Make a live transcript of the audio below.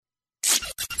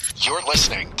You're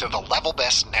listening to the Level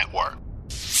Best Network.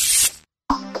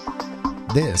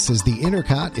 This is the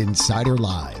Intercot Insider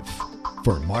Live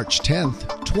for March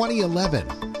 10th, 2011.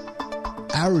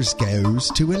 Ours goes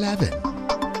to 11.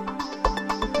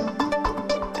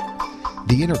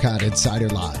 The Intercot Insider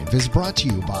Live is brought to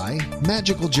you by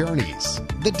Magical Journeys,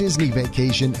 the Disney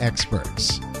Vacation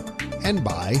Experts, and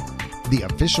by the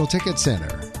Official Ticket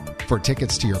Center for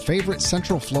tickets to your favorite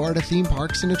Central Florida theme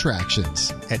parks and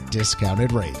attractions at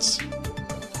discounted rates.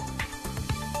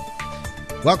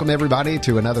 Welcome, everybody,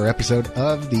 to another episode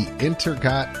of the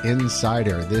Intercot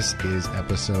Insider. This is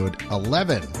episode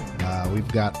 11.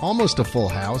 We've got almost a full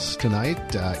house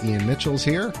tonight. Ian Mitchell's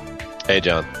here. Hey,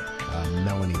 John.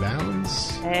 Melanie Bounds.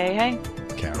 Hey, hey.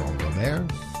 Carol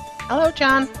Robert. Hello,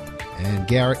 John. And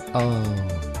Gary. Oh,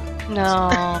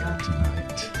 no.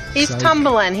 Tonight. He's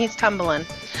tumbling. He's tumbling.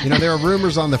 You know, there are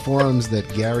rumors on the forums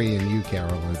that Gary and you,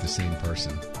 Carol, are the same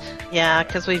person. Yeah,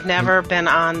 because we've never been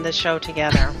on the show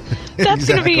together. That's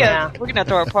Exactly. going to be we're going to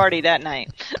throw a party that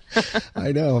night.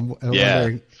 I know. I Yeah.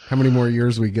 wonder how many more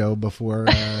years we go before...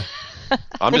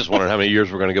 I'm just wondering how many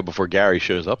years we're going to go before Gary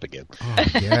shows up again. Oh,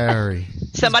 Gary.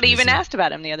 Somebody He's even busy. asked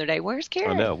about him the other day. Where's Gary?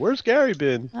 I know. Where's Gary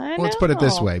been? I Well, let's put it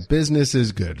this know. way. Business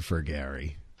is good for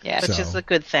Gary. Yeah. Which is a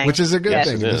good thing. Which is a good Yes,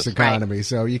 thing in it this is. economy.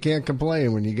 So you can't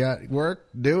complain. When you got work,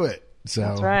 do it. So,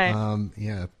 That's right.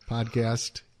 Yeah,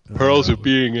 podcast. Pearls of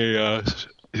being a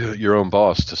your own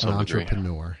boss to some degree.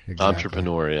 Entrepreneur. Exactly.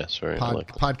 Entrepreneur, yes. Right. I like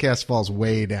that. Podcast falls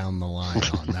way down the line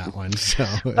on that one. So,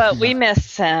 But we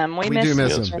miss him. We miss do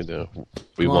miss him. Yes, we do.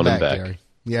 We Come on want him back. Gary.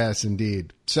 Yes,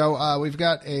 indeed. So we've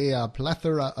got a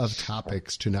plethora of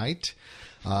topics tonight.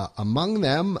 Among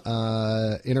them,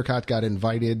 Intercot got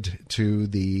invited to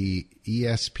the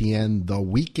ESPN The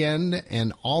Weekend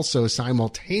and also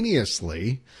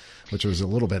simultaneously, which was a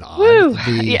little bit odd, Woo!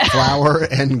 the Yeah. Flower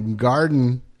and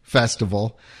Garden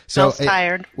Festival. Bill's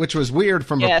tired. Which was weird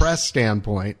from a Yes. press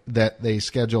standpoint that they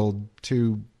scheduled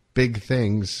two big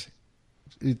things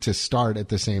to start at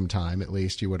the same time. At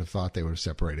least you would have thought they would have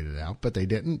separated it out, but they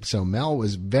didn't. So Mel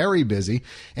was very busy.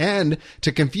 And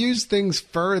to confuse things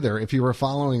further, if you were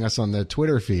following us on the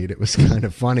Twitter feed, it was kind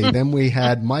of funny. Then we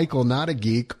had Michael Not a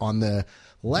Geek on the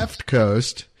left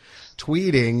coast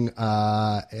tweeting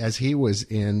as he was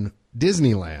in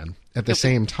Disneyland at the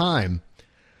same time.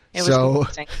 It was So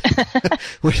interesting.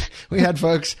 we had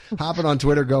folks hopping on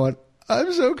Twitter going,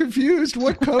 I'm so confused.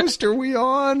 What coast are we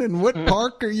on, and what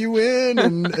park are you in?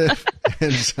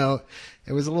 And so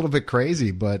it was a little bit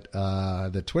crazy, but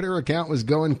the Twitter account was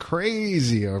going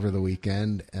crazy over the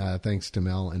weekend, thanks to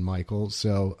Mel and Michael.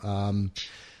 So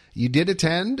you did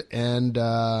attend, and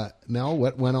Mel,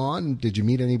 what went on? Did you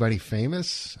meet anybody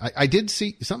famous? I did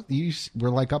see something. You were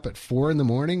like up at 4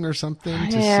 a.m. or something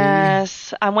to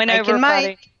Yes. I went Mike over and Friday.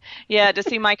 Mike. Yeah, to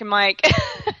see Mike and Mike.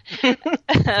 see from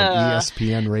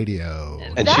ESPN Radio.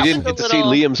 And That she was didn't a get to see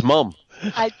little- Liam's mom.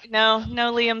 No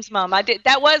Liam's mom. I did.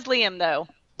 That was Liam though.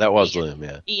 That was Liam,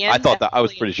 yeah. Ian, I thought that. that I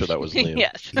was was pretty Liam. sure that was Liam.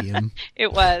 Yes, Ian.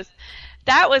 it was.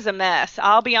 That was a mess.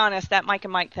 I'll be honest. That Mike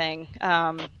and Mike thing.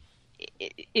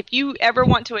 If you ever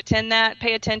want to attend that,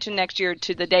 pay attention next year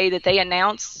to the day that they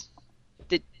announce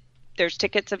that there's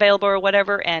tickets available or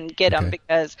whatever, and get them, Okay.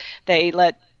 because they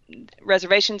let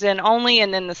reservations in only,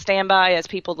 and then the standby, as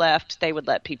people left, they would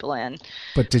let people in.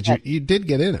 But you did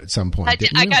get in at some point,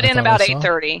 didn't I you? got in thought about I saw.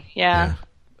 8:30. Yeah.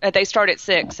 They start at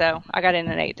 6, so I got in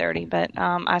at 8:30. But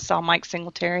I saw Mike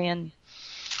Singletary and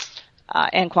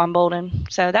Quan Bolden,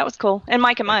 so that was cool. And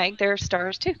Mike and Mike, they're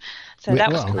stars too. So that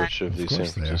was well, cool. Coach of the Of San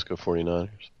course they are. Francisco 49ers.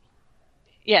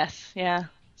 Yes, yeah.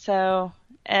 So,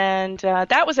 and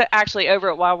that was actually over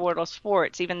at Wild World of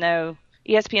Sports, even though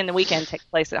ESPN The Weekend takes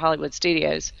place at Hollywood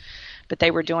Studios. But they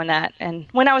were doing that. And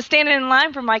when I was standing in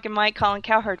line for Mike and Mike, Colin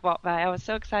Cowherd walked by. I was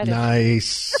so excited.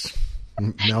 Nice.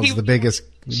 Mel's He- the biggest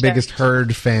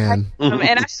Herd fan. And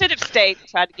I should have stayed and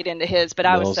tried to get into his, but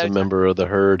I was Mel's so a member of the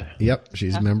herd. Yep,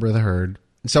 she's a member of the Herd.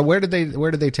 So where did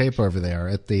they tape over there?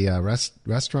 At the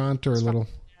restaurant or a little?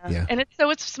 Yeah. And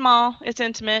it's small, it's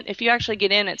intimate. If you actually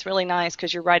get in, it's really nice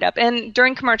because you're right up. And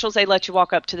during commercials, they let you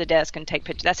walk up to the desk and take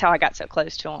pictures. That's how I got so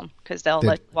close to them, because they'll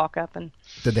let you walk up and.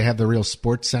 Did they have the real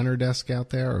Sports Center desk out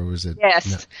there, or was it?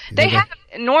 Yes, no- they did have.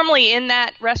 Normally in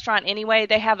that restaurant anyway,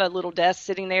 they have a little desk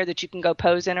sitting there that you can go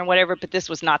pose in or whatever. But this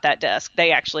was not that desk.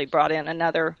 They actually brought in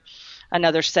another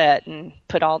set and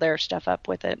put all their stuff up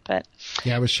with it. But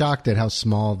Yeah, I was shocked at how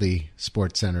small the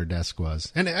Sports Center desk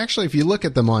was. And actually, if you look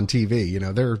at them on TV, you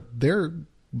know they're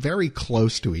very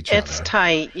close to each It's other.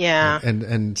 tight, yeah.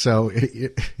 And so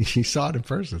you saw it in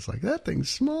person. It's like, that thing's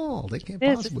small. They can't It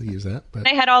is. possibly use that. But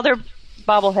they had all their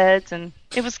bobbleheads, and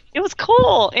it was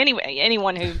cool. Anyway,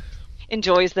 anyone who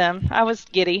enjoys them. I was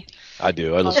giddy. I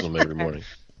do. I listen to them every morning.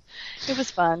 It was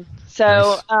fun.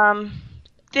 So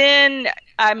then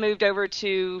I moved over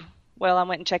to, I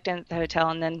went and checked in at the hotel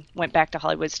and then went back to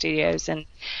Hollywood Studios. And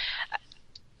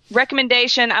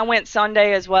recommendation, I went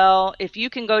Sunday as well. If you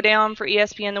can go down for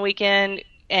ESPN the weekend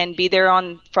and be there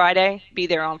on Friday, be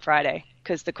there on Friday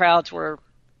because the crowds were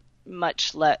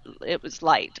it was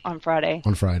light on Friday.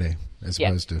 On Friday, as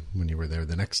opposed to when you were there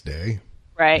the next day.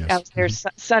 Right. Yes. I was there.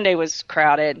 Sunday was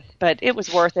crowded, but it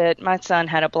was worth it. My son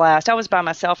had a blast. I was by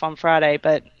myself on Friday,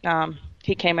 but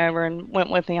he came over and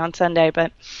went with me on Sunday.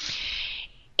 But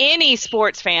any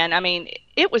sports fan, I mean,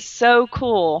 it was so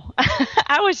cool.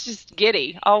 I was just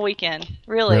giddy all weekend,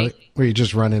 really. Were you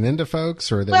just running into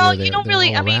folks, or were they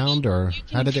all around, or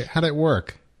how did it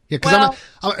work? Yeah, because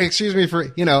excuse me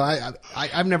for,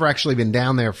 I've never actually been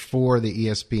down there for the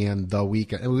ESPN the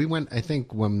weekend. We went, I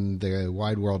think, when the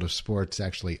Wide World of Sports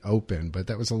actually opened, but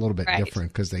that was a little bit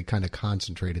different because they kind of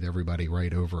concentrated everybody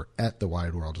right over at the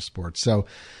Wide World of Sports. So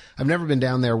I've never been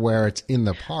down there where it's in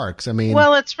the parks. I mean,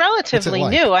 well, it's relatively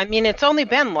new. I mean, it's only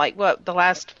been the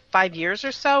last 5 years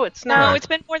or so. It's not. No, it's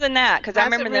been more than that because I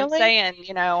remember them saying,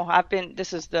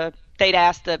 they'd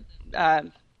ask the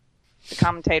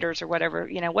commentators or whatever,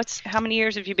 how many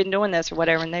years have you been doing this or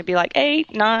whatever, and they'd be like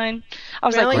 8, 9. I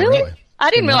was like, really?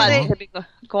 I didn't realize it could be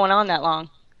going on that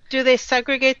long. Do they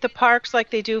segregate the parks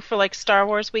like they do for like Star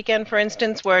Wars weekend, for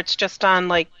instance, where it's just on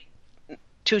like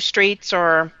 2 streets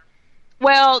or?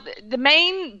 Well, the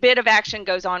main bit of action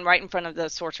goes on right in front of the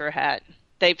Sorcerer Hat.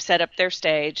 They've set up their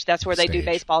stage. That's where they do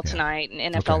baseball tonight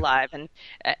and NFL Live, and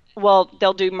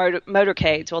they'll do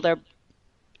motorcades.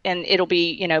 And it'll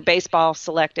be, baseball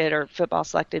selected or football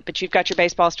selected. But you've got your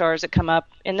baseball stars that come up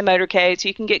in the motorcade, so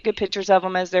you can get good pictures of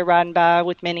them as they're riding by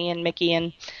with Minnie and Mickey.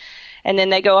 And then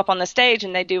they go up on the stage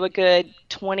and they do a good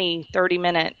 20,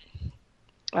 30-minute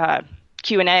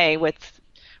Q&A with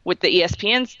the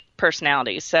ESPN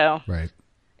personalities. So, right.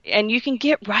 And you can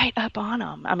get right up on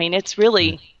them. I mean, it's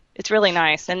really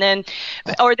nice. And then,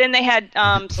 they had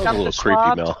Stuff a little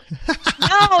creepy, Mel.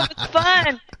 No, it's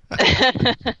fun.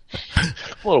 I'm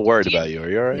a little worried about you. Are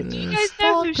you all right? Do you guys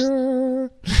know who?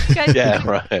 Yeah,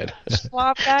 right.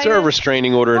 Schwab guy Is there a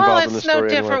restraining order involved in the story? Well,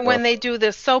 it's no different when they do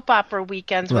the soap opera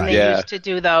weekends when they used to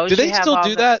do those. Do they still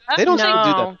do that? They don't seem to do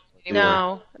that anymore.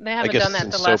 No, they haven't done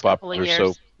that the last couple of years. Soap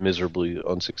operas are so miserably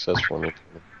unsuccessful.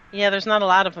 Yeah, there's not a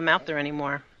lot of them out there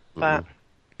anymore. But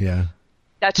yeah,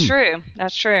 that's true.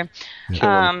 That's true.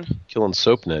 Killing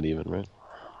SoapNet, even, right?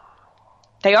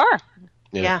 They are.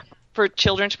 Yeah. For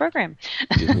children's program.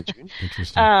 Interesting.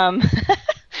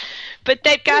 But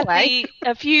they've got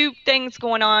a few things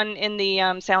going on in the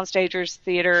Soundstagers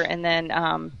Theater, and then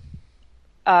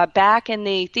back in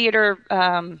the theater,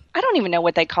 I don't even know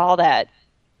what they call that.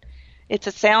 It's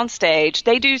a soundstage.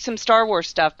 They do some Star Wars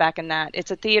stuff back in that.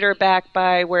 It's a theater back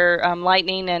by where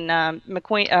Lightning and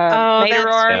McQueen Mater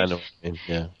are.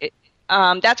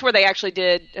 That's where they actually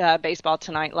did Baseball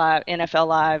Tonight Live, NFL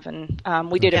Live, and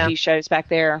we did a few shows back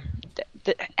there.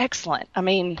 Excellent. I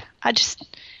mean, I'm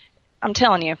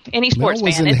telling you, any sports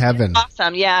fan, in heaven.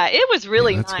 Awesome. Yeah, it was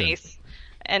really nice.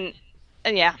 Good.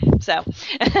 And so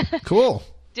cool.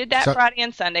 Did that Friday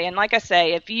and Sunday, and like I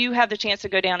say, if you have the chance to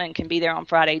go down and can be there on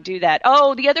Friday, do that.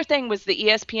 Oh, the other thing was the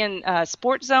ESPN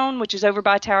Sports Zone, which is over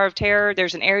by Tower of Terror.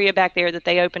 There's an area back there that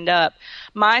they opened up.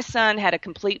 My son had a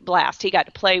complete blast. He got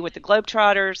to play with the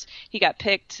Globetrotters. He got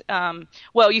picked.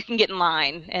 You can get in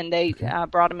line, and they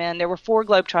brought him in. There were 4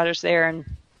 Globetrotters there, and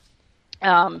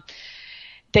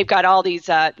they've got all these,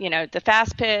 the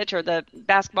fast pitch or the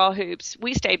basketball hoops.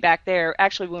 We stayed back there.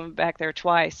 Actually, we went back there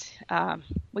twice.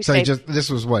 This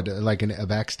was what, like a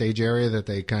backstage area that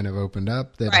they kind of opened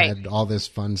up that had all this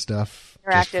fun stuff.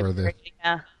 Interactive.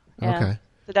 Yeah. Okay.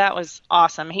 So that was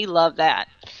awesome. He loved that.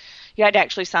 You had to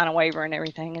actually sign a waiver and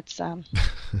everything. It's Of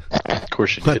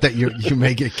course you did. But that you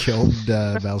may get killed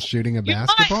while shooting a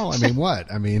basketball? Might. I mean,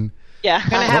 what? I mean... Yeah,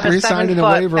 going to have a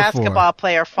 7-foot basketball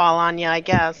player fall on you, I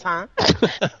guess, huh?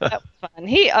 That was fun.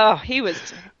 He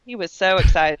was so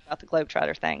excited about the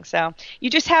Globetrotter thing. So you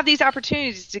just have these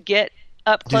opportunities to get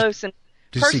up close and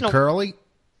personal. Did you see Curly?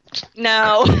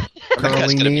 No.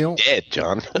 Curly Neal? Dead,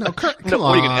 John. No, come what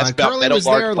are you gonna ask about Curly was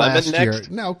there last year. Next?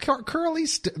 No,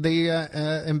 Curly's the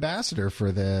ambassador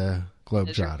for the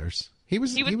Globetrotters. He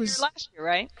was here last year,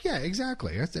 right? Yeah,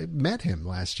 exactly. I met him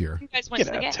last year. You guys went Get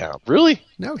to the out of game. town. Really?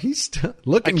 No, he's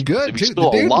looking good too.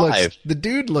 The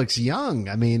dude looks young.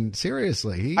 I mean,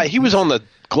 seriously. He was on the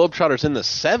Globetrotters in the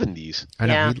 70s. I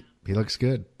know. He looks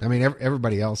good. I mean,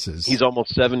 everybody else is. He's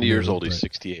almost 70 years old. He's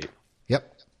 68.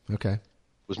 Yep. Okay.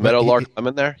 Was Meadowlark Clem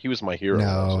in there? He was my hero.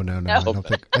 No. I don't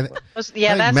think. That's the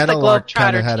Meadowlark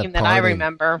kinda had Globetrotter a team that I party.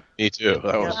 remember. Me too.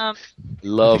 That was, Um,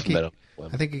 love I think he- Meadowlark Clem.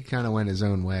 I think he kind of went his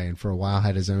own way, and for a while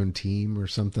had his own team or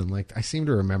something like that. I seem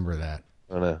to remember that.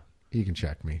 I don't know. You can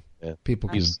check me. Yeah. People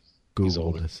can He's Google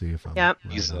older. to see if I'm. Yep.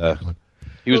 right He's on that one.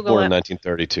 He was Google born in it.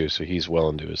 1932, so he's well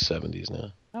into his 70s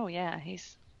now. oh yeah,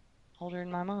 he's older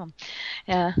than my mom.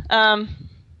 Yeah.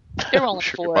 There were I'm only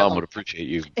sure 4 your of mom them. would appreciate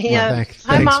you. Yeah. Well, Hi, thanks,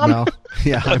 Mom. Mel.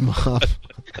 Yeah, hi, Mom.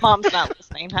 Mom's not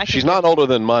listening. She's not older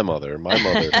than my mother. My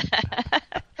mother.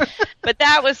 But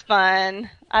that was fun.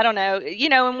 I don't know.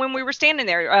 And when we were standing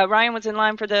there, Ryan was in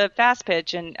line for the fast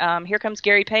pitch, and here comes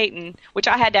Gary Payton, which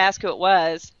I had to ask who it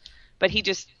was, but he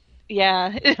just,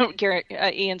 Gary,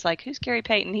 Ian's like, who's Gary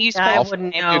Payton? He used to I play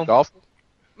wouldn't for know. Golf?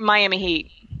 Miami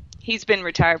Heat. He's been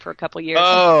retired for a couple years.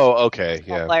 Oh, okay.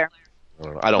 Football Yeah. player. I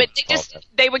don't know. I don't But follow that.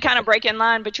 they would kind of break in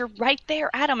line, but you're right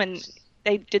there at them, and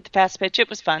they did the fast pitch. It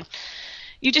was fun.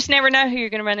 You just never know who you're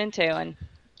going to run into, and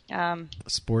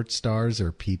Sports stars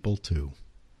are people too.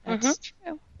 that's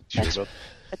true. Sure.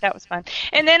 But that was fun.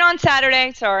 And then on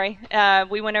Saturday,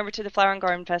 we went over to the Flower and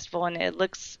Garden Festival, and it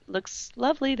looks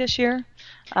lovely this year.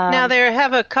 Now, they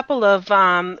have a couple of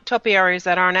topiaries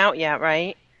that aren't out yet,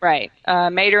 right? Right.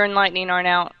 Mater and Lightning aren't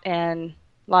out, and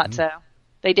Lotso.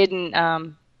 They didn't.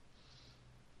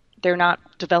 They're not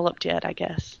developed yet, I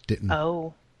guess. Didn't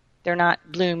Oh. They're not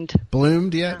bloomed.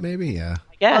 bloomed yet? Maybe. Yeah.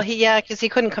 I guess. Well, because he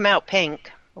couldn't come out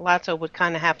pink. Lotso would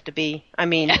kind of have to be,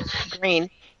 green.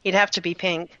 He'd have to be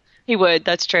pink. He would.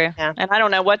 That's true. Yeah. And I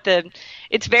don't know what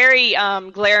it's very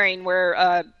glaring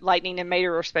where Lightning and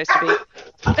Mater are supposed to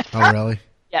be. Oh, really?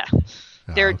 Yeah.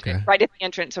 Oh, They're okay. right at the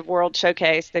entrance of World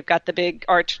Showcase. They've got the big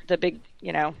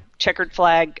checkered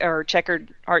flag or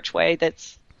checkered archway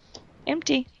that's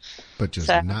empty. But just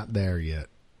So- not there yet.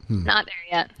 Not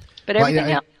there yet. But Well,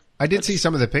 everything else. I did see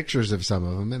some of the pictures of some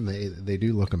of them, and they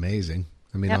do look amazing.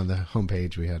 I mean, Yep. on the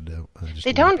homepage we had just They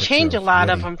a don't picture change a lot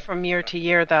of Woody. them from year to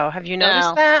year, though. Have you No.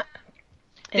 noticed that?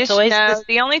 It's always this-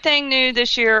 The only thing new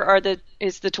this year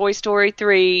is the Toy Story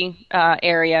 3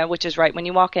 area, which is right when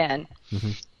you walk in.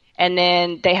 Mm-hmm. And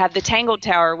then they have the Tangled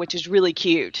Tower, which is really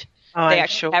cute. Oh, They I'm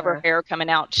actually sure. have her hair coming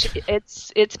out.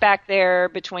 It's back there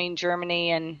between Germany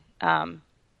and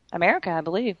America, I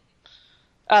believe.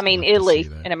 I mean, I'll have to Italy see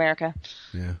that. and America,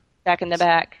 Yeah. back in the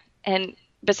back. And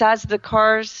besides the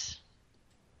cars,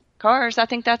 I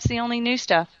think that's the only new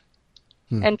stuff.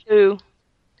 And Pooh.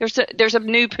 There's a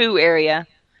new Pooh area.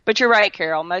 But you're right,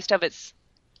 Carol. Most of it's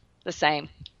the same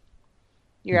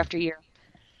year after year.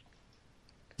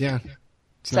 Yeah.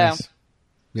 It's So- nice.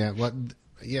 Yeah. What?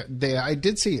 Yeah. I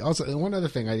did see also one other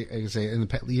thing I could say in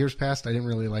the years past I didn't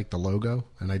really like the logo,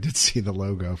 and I did see the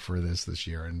logo for this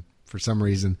year, and for some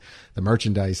reason the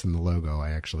merchandise and the logo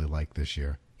I actually like this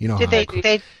year. You know, Did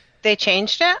how they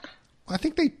changed it? I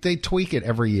think they tweak it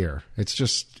every year. It's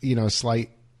just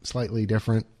slightly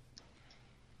different.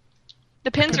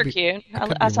 The pins are Could be- cute.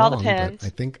 could I be saw the wrong, but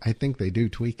pins. I think they do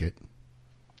tweak it.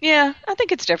 Yeah, I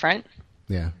think it's different.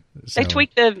 Yeah. They So,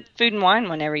 tweak the food and wine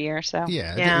one every year, so.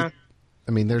 Yeah. Yeah.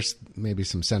 I mean, there's maybe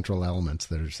some central elements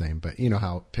that are the same, but you know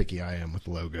how picky I am with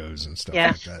logos and stuff Yeah.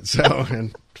 like that. So,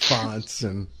 and fonts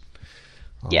and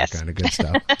all Yes. that kind of good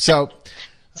stuff. So,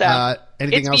 So,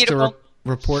 anything it's else beautiful. to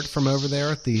report from over there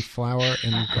at the Flower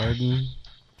and Garden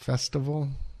Festival?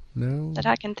 No? That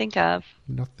I can think of.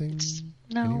 Nothing?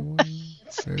 No. Anyone?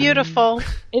 It's Beautiful.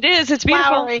 It is. It's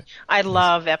beautiful. Flowery. I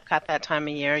love Epcot that time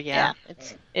of year. Yeah.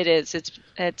 It's It is.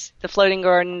 It's the floating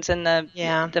gardens and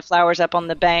Yeah. the flowers up on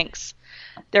the banks.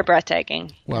 They're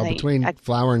breathtaking. Well, between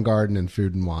Flower and Garden and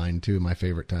Food and Wine, two of my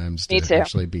favorite times Me to too.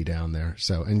 actually be down there.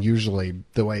 So, and usually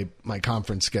the way my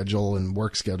conference schedule and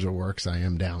work schedule works, I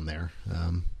am down there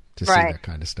to see Right. that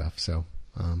kind of stuff. So,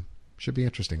 should be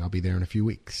interesting. I'll be there in a few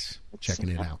weeks checking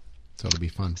it out. So it'll be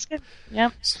fun.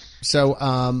 Yep.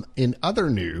 So, in other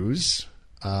news,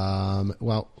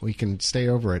 we can stay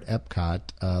over at Epcot.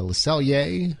 Le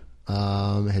Cellier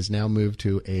has now moved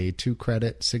to a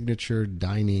 2-credit signature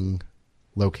dining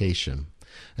location.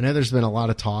 I know there's been a lot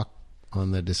of talk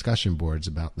on the discussion boards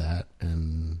about that,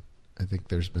 and I think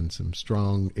there's been some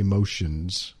strong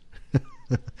emotions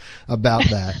about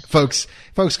that. folks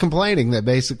complaining that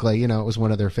basically, it was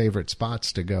one of their favorite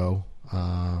spots to go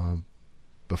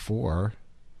before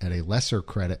at a lesser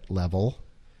credit level,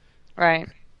 Right.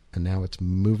 and now it's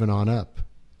moving on up,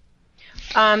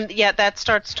 yeah, that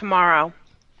starts tomorrow.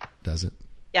 does it?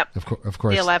 Yep. Of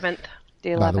course. The 11th.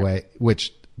 The By the 11th. way,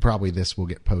 which probably this will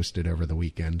get posted over the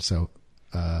weekend, so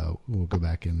we'll go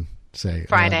back and say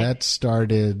Friday. that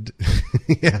started.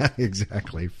 Yeah,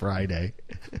 exactly. Friday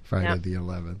Yep. the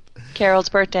 11th. Carol's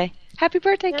birthday. Happy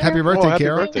birthday, Carol. Happy birthday, happy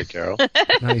Carol. birthday, Carol.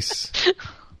 Nice.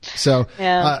 So,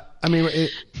 Yeah. I mean,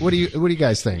 what do you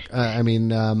guys think? I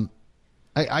mean,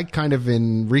 I kind of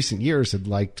in recent years had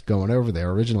liked going over there.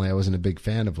 Originally, I wasn't a big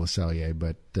fan of Le Cellier,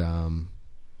 but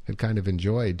had kind of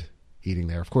enjoyed eating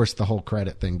there. Of course, the whole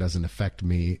credit thing doesn't affect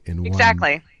me in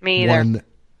Exactly. Me either. one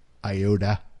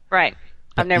iota. Right.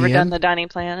 I've never Ian? done the dining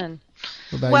plan, and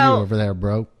What about Well- you over there,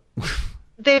 bro?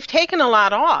 They've taken a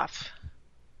lot off.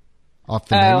 Off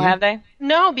the menu? have they?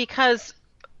 No, because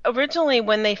originally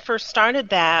when they first started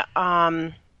that,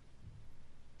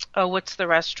 what's the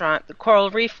restaurant? The Coral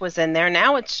Reef was in there.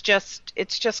 Now it's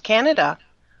just Canada.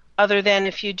 Other than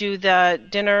if you do the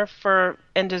dinner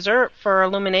and dessert for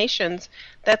Illuminations,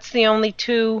 that's the only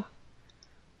two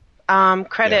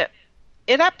credit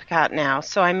at Epcot now.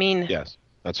 So I mean, Yes,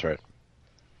 that's right.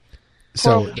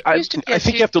 So, Well, I used to be a think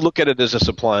few- you have to look at it as a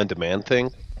supply and demand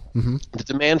thing. Mm-hmm. The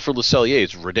demand for Le Cellier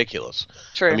is ridiculous.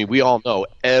 True. I mean, we all know.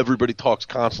 Everybody talks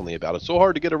constantly about it. It's so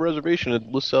hard to get a reservation at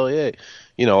Le Cellier.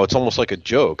 You know, it's almost like a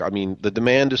joke. I mean, the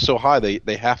demand is so high,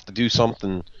 they have to do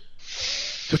something.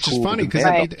 which is cool funny because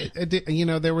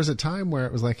Right. there was a time where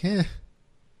it was like, Le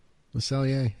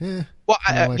Cellier, Well,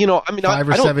 like I mean, 5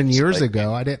 or I don't 7 years dislike-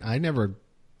 ago, I never.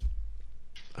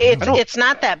 it's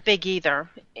not that big either.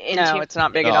 No, it's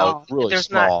not big at No, all. it's really There's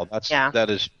small. not- yeah. That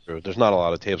is true. There's not a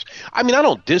lot of tables. I mean, I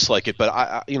don't dislike it, but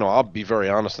I'll be very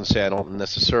honest and say I don't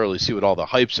necessarily see what all the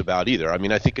hype's about either. I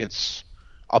mean, I think it's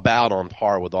about on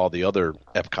par with all the other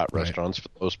Epcot restaurants for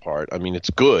the most part. I mean, it's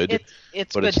good.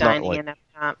 It's but good it's not dining like- in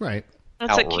Epcot. Right.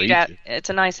 It's a cute. outrageous. It's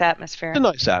a nice atmosphere. It's a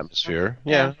nice atmosphere.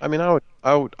 Yeah. I mean,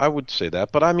 I would say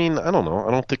that, but I mean, I don't know. I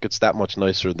don't think it's that much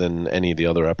nicer than any of the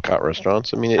other Epcot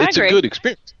restaurants. I mean, I it's a agree. good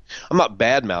experience. I'm not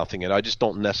bad mouthing it. I just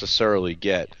don't necessarily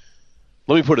get.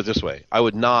 Let me put it this way: I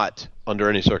would not, under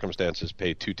any circumstances,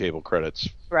 pay 2 table credits,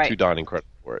 Right. 2 dining credits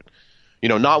for it. You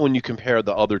know, not when you compare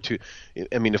the other two.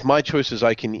 I mean, if my choice is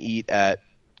I can eat at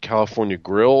California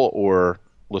Grill or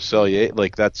Le Cellier,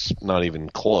 like that's not even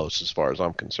close as far as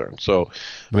I'm concerned. So, I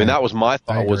mean, Right. that was my I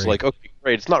thought. Was agree. like, okay,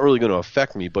 great. It's not really going to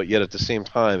affect me, but yet at the same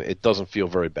time, it doesn't feel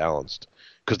very balanced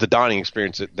because the dining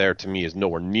experience there to me is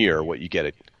nowhere near what you get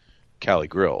at Cali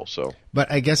Grill. So,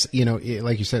 But I guess,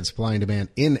 like you said, supply and demand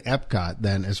in Epcot,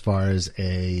 then, as far as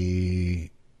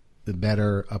the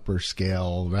better upper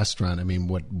scale restaurant, I mean,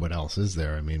 what else is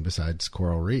there? I mean, besides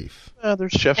Coral Reef?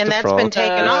 there's Chef And de that's France. been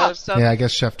taken off. So Yeah, I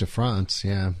guess Chef de France,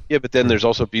 yeah. Yeah, but then there's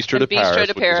also Bistro And de Bistro Paris, de which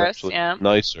is Paris, actually yeah.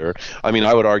 nicer. I mean,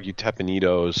 I would argue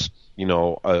Tepanitos,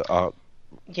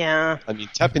 yeah, I mean,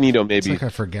 Tepanito It's maybe. like I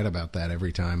forget about that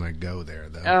every time I go there,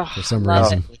 though, Oh, for some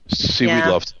love reason. See, Yeah.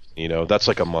 we love Tepanito. That's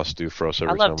like a must-do for us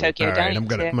every I love time. Tokyo All right, dining I'm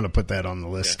gonna too. put that on the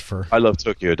list for I love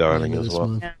Tokyo dining as this well.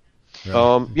 month. Yeah.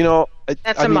 Right. You know,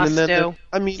 That's I a mean, must and then do.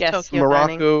 I mean, Yes. Tokyo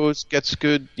dining. Morocco's gets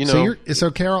good. You know, So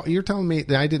Carol, you're telling me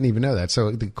that I didn't even know that.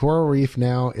 So the Coral Reef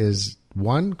now is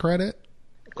 1 credit,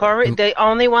 the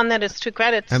only one that is 2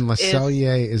 credits and Le is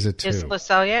Cellier is a 2. Le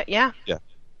Cellier. Yeah,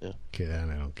 Okay, I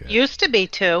don't get it. used to be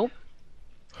 2.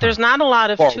 There's not a lot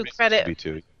of Well, 2 reasons credit. to be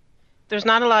too. There's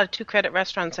not a lot of 2 credit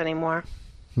restaurants anymore.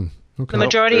 Okay. The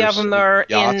majority of there's them are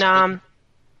in. Yachtsman.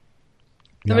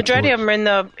 The majority of them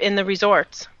are in the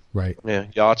resorts. Right. Yeah,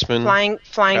 Yachtsman, Flying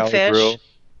Cali fish. Grill,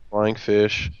 Flying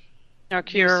Fish.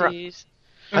 Narcoossee's.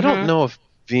 I don't know if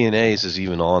V&A's is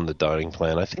even on the dining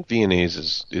plan. I think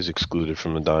V&A's is excluded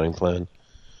from the dining plan.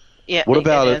 Yeah. What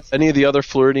about it? any of the other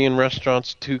Floridian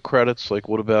restaurants? 2 credits. Like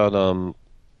what about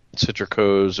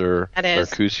Citrico's or That is.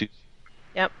 Narcoossee's?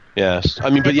 Yep. Yes, I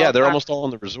mean, but They yeah, both they're are. almost all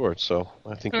in the resorts. So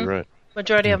I think you're right.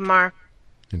 Majority of them are.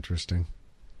 Interesting.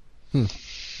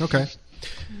 Okay.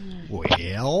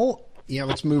 Well, yeah,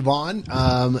 let's move on.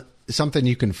 Something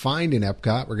you can find in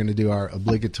Epcot. We're going to do our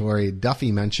obligatory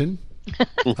Duffy mention.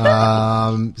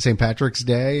 St. Patrick's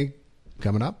Day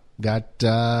coming up. Got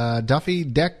Duffy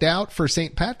decked out for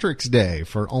St. Patrick's Day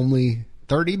for only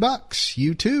 $30.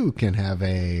 You too can have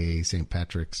a St.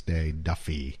 Patrick's Day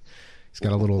Duffy. He's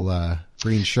got a little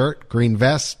green shirt, green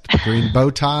vest, green bow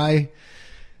tie,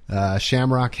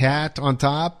 shamrock hat on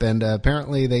top, and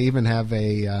apparently they even have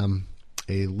a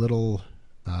little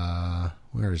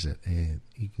where is it?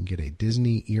 You can get a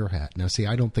Disney ear hat. Now, see,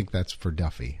 I don't think that's for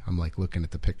Duffy. I'm like looking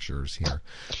at the pictures here,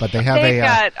 but they have They've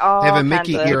got all they have a kinds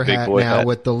Mickey of- ear Big hat boy now hat.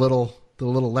 with the little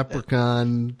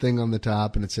leprechaun thing on the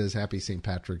top, and it says Happy St.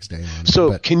 Patrick's Day on it. So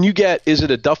But, can you get? Is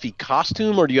it a Duffy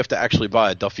costume, or do you have to actually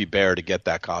buy a Duffy bear to get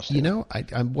that costume? you know,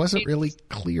 I wasn't really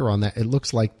clear on that. It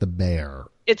looks like the bear.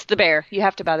 It's the bear. You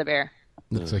have to buy the bear.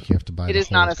 Looks like you have to buy It the is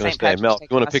not whole- a I was going to St. say, Patrick's Mel, Day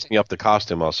if you want to pick costume. me up the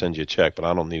costume, I'll send you a check, but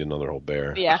I don't need another whole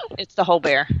bear. Yeah, it's the whole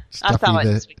bear. I saw it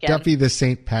this weekend. Duffy the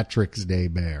St. Patrick's Day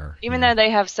bear. Even though they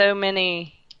have so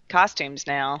many costumes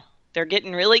now, they're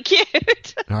getting really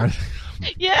cute. Are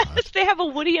they? Yes, they have a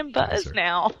Woody and Buzz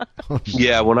now.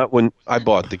 Yeah, when I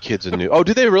bought the kids a new. Oh,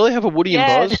 do they really have a Woody and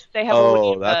Buzz? Yes, they have a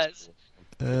Woody and Buzz.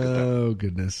 Oh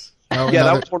goodness. Oh, Yeah,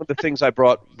 that was one of the things I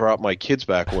brought my kids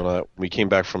back when we came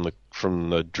back from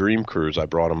the Dream Cruise. I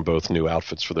brought them both new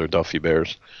outfits for their Duffy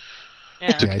Bears.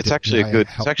 Yeah, It's actually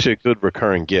a good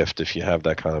recurring gift if you have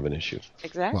that kind of an issue.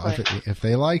 exactly. Well, if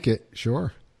they like it,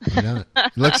 sure. Why not?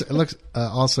 It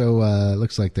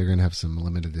looks like they're going to have some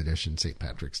limited edition St.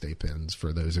 Patrick's Day pins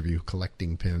for those of you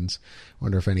collecting pins.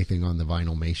 Wonder if anything on the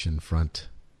Vinylmation front.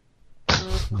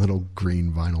 Little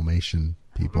green Vinylmation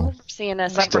people. Seeing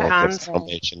us. Leprechauns.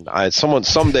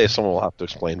 Someday someone will have to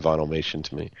explain Vinylmation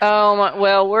to me. Oh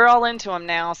well, we're all into them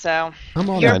now. So I'm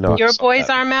on I know. Your boys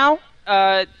are, Mel?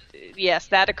 yes,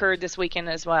 that occurred this weekend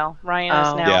as well. Ryan Oh.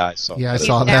 is now. Yeah, I saw. Yeah, I that.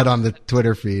 saw that on the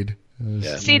Twitter feed.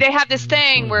 Yeah. See, they have this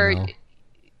thing where Wow.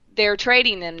 they're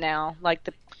trading them now, like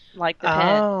the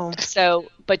Oh. pin. So,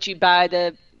 but you buy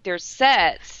their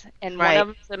sets, and Right. one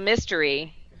of them's a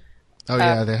mystery. Oh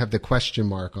yeah, they have the question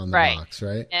mark on the Right. box,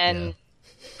 right? And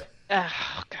oh,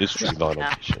 God. Mystery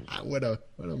Vinylmation. Yeah. What a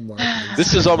marketing.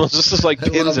 This is like I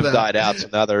love pins have that. died out, so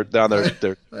now they're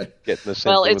getting the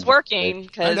same. Well, thing it's with- working I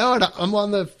because know, and I'm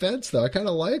on the fence though. I kind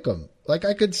of like them. Like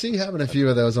I could see having a few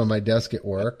of those on my desk at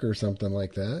work or something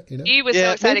like that. You know, he was Yeah,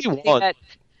 so excited. maybe 'cause one.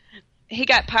 He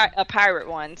got a pirate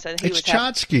one, so he it's was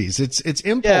happy. tchotchkes. It's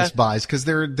impulse Yeah. buys because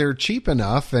they're cheap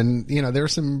enough, and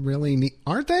there's some really neat,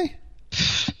 aren't they?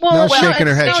 Well, Mel's shaking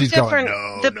her it's head. no She's going, different.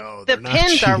 "No, the, no, the they're not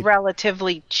pins are cheap."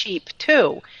 relatively cheap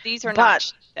too. These are But- not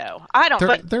cheap, though. I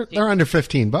don't. They're under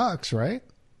 $15, right?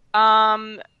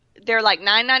 They're like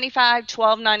 $9.95,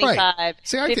 $12.95, Right.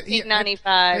 See, I could- yeah,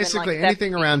 $15.95. Basically, and like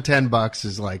anything around $10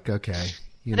 is like okay.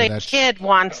 The That's kid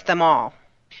wants them all.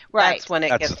 right. That's when it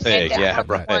That's gets. the thing. And Yeah, have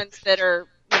the right. ones that are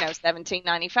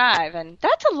 $17.95, and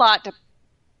that's a lot to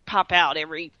pop out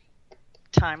every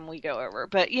time we go over.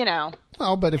 But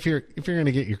well, but if you're going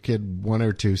to get your kid one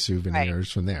or two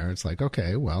souvenirs from there, it's like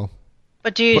okay, well,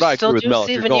 But do you But I still agree with do Mel. If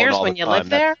you're going souvenirs all when the you time, live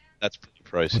there? That's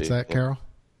pretty pricey. what's that, Carol?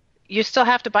 You still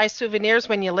have to buy souvenirs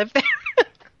when you live there?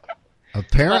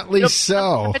 Apparently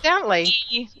so. Evidently.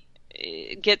 he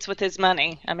gets with his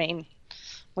money. I mean,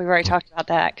 we've already talked about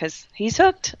that because he's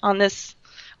hooked on this.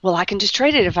 Well, I can just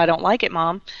trade it if I don't like it,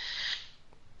 Mom.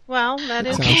 Well, that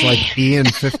is. Sounds like Ian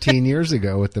 15 years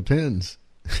ago with the pins.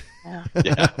 Yeah.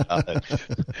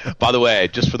 By the way,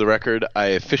 just for the record,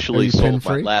 I Are officially you sold my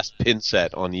pin-free? last pin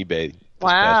set on eBay.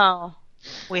 Wow.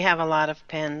 We have a lot of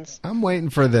pins. I'm waiting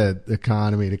for the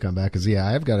economy to come back because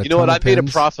I've got a You know ton what? of I made a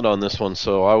pins. profit on this one,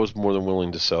 so I was more than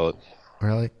willing to sell it.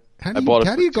 Really? How I do bought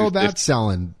it you for go about $250.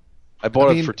 selling? I bought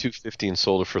I mean- it for $250 and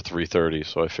sold it for $330,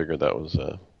 so I figured that was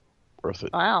worth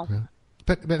it. Wow.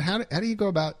 But how do you go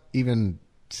about even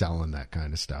selling that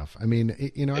kind of stuff? I mean,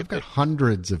 I've got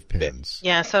hundreds of pins.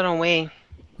 Yeah, so don't we.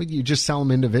 Would you just sell them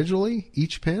individually,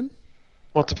 each pin?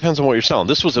 Well, it depends on what you're selling.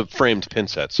 This was a framed pin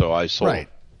set, so I sold. Right.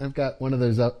 I've got one of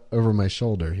those up over my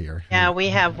shoulder here. Yeah, we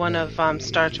have one of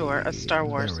Star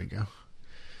Wars. There we go.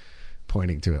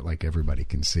 Pointing to it like everybody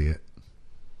can see it.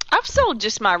 I've sold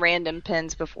just my random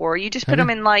pins before. You just put Have them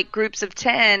you? in like groups of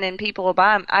 10 and people will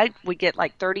buy them. I would get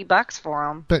like $30 for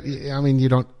them. But I mean, you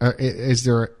don't. Is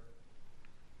there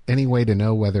any way to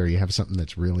know whether you have something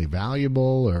that's really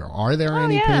valuable, or are there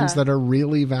any yeah. pins that are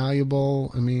really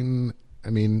valuable? I mean,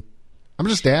 I'm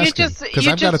just asking just- because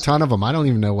you I've got a just- ton of them. I don't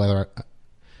even know whether.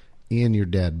 Ian, you're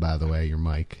dead, by the way. Your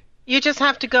mic. You just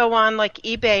have to go on like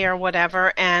eBay or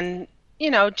whatever and,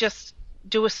 just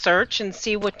do a search and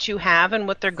see what you have and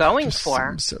what they're going Just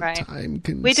for. seems so Right.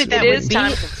 time-consuming. We did that It with is B.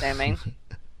 time consuming.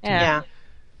 Yeah.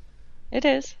 It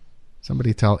is.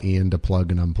 Somebody tell Ian to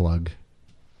plug and unplug.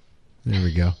 There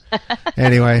we go.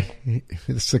 Anyway,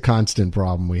 it's a constant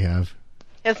problem we have.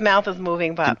 His mouth is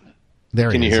moving, but There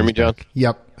Can he you is. hear me, He's back. John?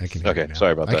 Yep, I can hear Okay, you now.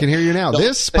 sorry about I that. can hear you now.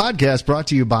 This podcast brought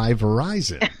to you by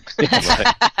Verizon.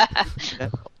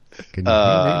 Can you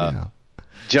hear me now?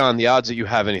 John, the odds that you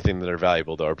have anything that are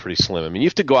valuable, though, are pretty slim. I mean, you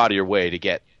have to go out of your way to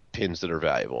get pins that are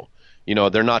valuable.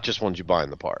 They're not just ones you buy in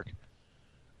the park.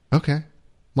 Okay.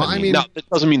 Well, I mean, no, that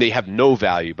doesn't mean they have no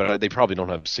value, but they probably don't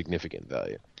have significant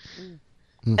value.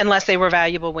 unless they were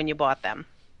valuable when you bought them,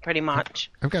 pretty much.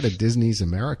 I've got a Disney's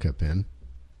America pin.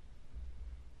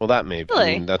 Well, that may be.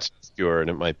 Really? That's obscure, and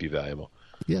it might be valuable.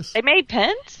 Yes. They made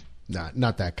pins?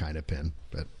 Not that kind of pin,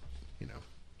 but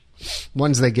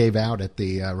ones they gave out at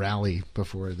the rally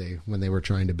when they were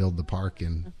trying to build the park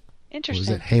in what was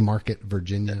Interesting. it, Haymarket,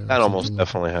 Virginia. or That almost something?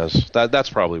 definitely has. That's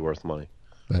probably worth money.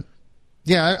 But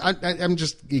Yeah, I'm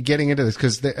just getting into this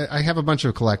because I have a bunch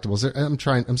of collectibles.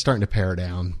 I'm starting to pare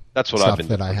down. That's what stuff I've been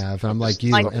that doing. I have. I'm like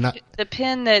you, Like and the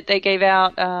pin that they gave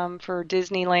out for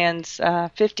Disneyland's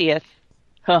 50th.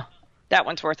 Huh. That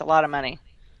one's worth a lot of money.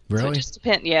 So really? it just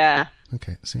depends. Yeah.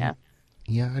 Okay. So, Yeah.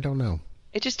 yeah, I don't know.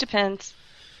 It just depends.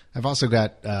 I've also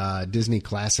got Disney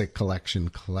Classic Collection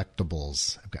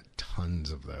collectibles. I've got tons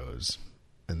of those,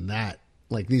 and that.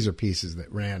 Like, these are pieces that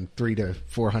ran $300 to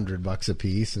 $400 a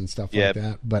piece and stuff like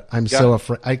that. But I'm so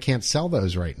afraid I can't sell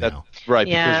those right now. That's right,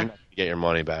 Yeah. because you're not going to get your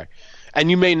money back. And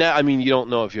you may not, I mean, you don't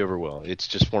know if you ever will. It's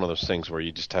just one of those things where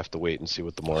you just have to wait and see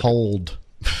what the market. Hold.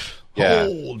 Yeah.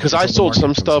 Hold Because until I the sold market some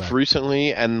comes stuff back.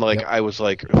 recently, and like Yep. I was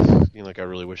like, ugh, like I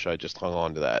really wish I just hung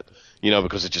on to that,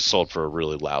 because it just sold for a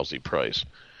really lousy price.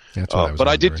 That's what I was But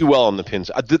I did wondering. do well on the pins.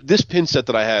 This pin set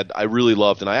that I had, I really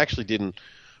loved, and I actually didn't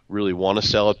really want to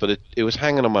sell it, but it was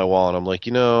hanging on my wall, and I'm like,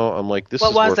 this. What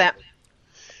is was worth that?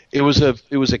 It was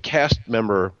a cast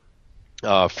member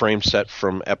frame set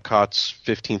from Epcot's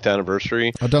 15th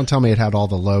anniversary. Oh, don't tell me it had all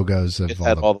the logos of It all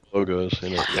had the... all the logos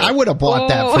in it. Yeah. I would have bought Oh.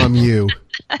 that from you.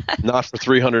 Not for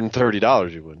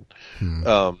 $330, you wouldn't.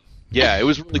 Yeah, it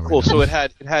was really cool. So it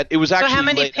was So actually. how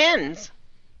many laid- pins?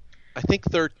 I think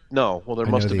there I must know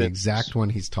have the been exact one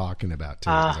he's talking about, too.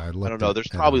 'cause I looked don't know. at- There's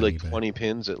at it probably on like eBay. 20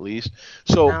 pins at least.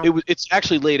 So Wow. it's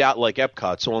actually laid out like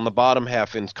Epcot. So on the bottom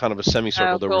half in kind of a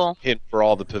semicircle, Oh, there was cool. a pin for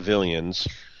all the pavilions,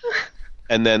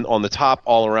 and then on the top,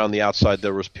 all around the outside,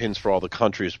 there was pins for all the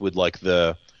countries with like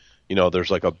the,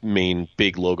 there's like a main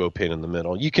big logo pin in the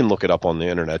middle. You can look it up on the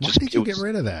internet. Why did you get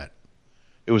rid of that?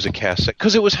 It was a cast set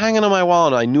because it was hanging on my wall,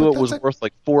 and I knew But it was that's worth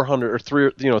like $400 or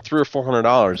 $300 or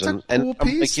 $400. It's a and cool I'm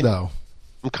piece, like, though.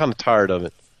 I'm kind of tired of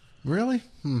it. Really?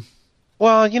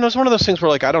 Well, it's one of those things where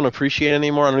like I don't appreciate it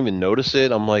anymore. I don't even notice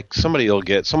it. I'm like somebody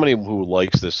who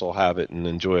likes this will have it and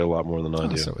enjoy it a lot more than I Oh,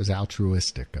 do. so it was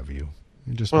altruistic of you.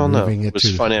 You're just Well, no, moving it it was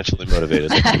to... financially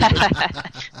motivated.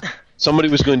 Somebody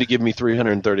was going to give me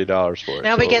 $330 for it.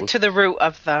 Now so we it get was- to the root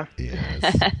of the.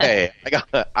 Yes. Hey,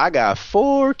 I got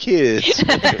 4 kids.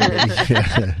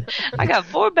 I got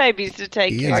 4 babies to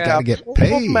take Ian's care got to of. get 4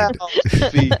 paid. mouths to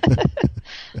feed.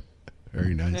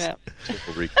 Very nice. Yeah.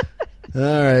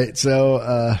 All right, so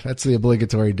that's the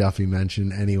obligatory Duffy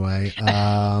mention anyway.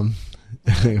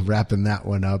 Wrapping that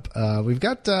one up. We've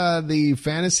got the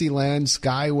Fantasyland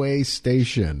Skyway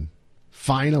Station.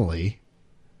 Finally,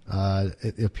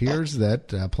 it appears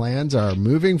that plans are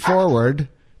moving forward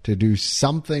to do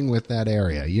something with that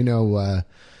area.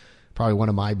 Probably one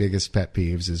of my biggest pet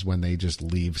peeves is when they just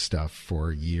leave stuff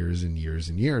for years and years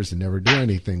and years and never do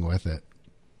anything with it.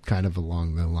 Kind of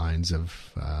along the lines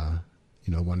of,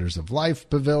 Wonders of Life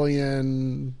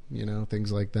Pavilion,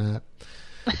 things like that.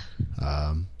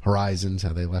 Horizons,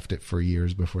 how they left it for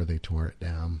years before they tore it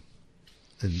down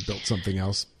and built something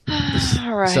else.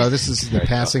 All right. So this is the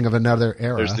passing of another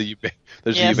era. There's the Yes,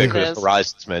 it ubiquitous is.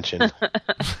 Horizons mentioned.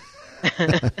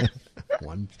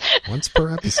 Once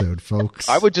per episode, folks.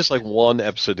 I would just like one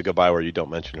episode to go by where you don't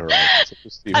mention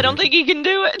Horizons. I don't think you can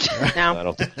do it. I No.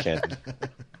 don't think you can.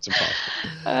 It's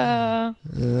impossible.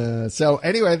 So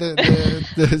anyway,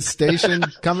 the station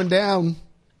coming down.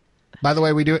 By the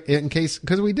way, we do it in case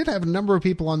because we did have a number of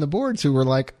people on the boards who were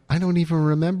like, "I don't even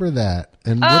remember that."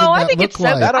 And what did I that think look it's so.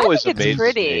 like? That I always think it's amazes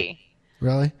pretty. me.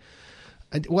 Really?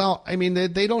 Well, I mean,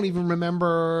 they don't even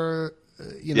remember,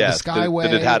 the Yes, Skyway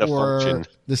that it had a or function.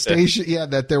 the station. Yeah,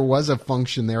 that there was a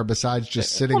function there besides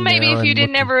just sitting Well, maybe there. if you and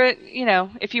didn't looking. ever,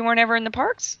 if you weren't ever in the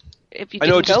parks, if you I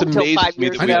didn't know it just go till amazes 5 me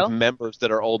years that we ago. have members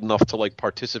that are old enough to like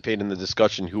participate in the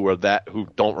discussion who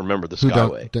don't remember the Who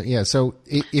Skyway. don't, yeah, so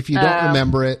if you don't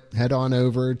remember it, head on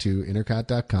over to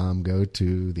intercot.com, go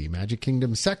to the Magic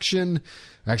Kingdom section,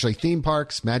 actually theme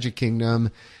parks, Magic Kingdom,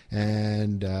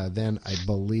 and then I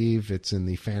believe it's in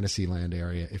the Fantasyland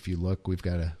area. If you look, we've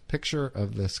got a picture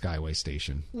of the Skyway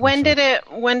Station. When did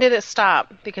it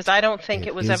stop? Because I don't think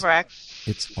it was is- ever.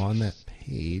 It's on that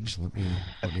page. Let me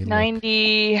look.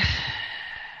 92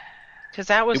 Because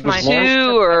that was It was my.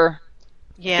 long- or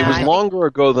Yeah. It was I- longer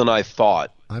ago than I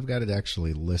thought. I've got it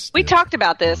actually listed. we talked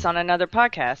about this on another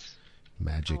podcast.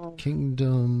 Magic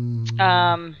Kingdom.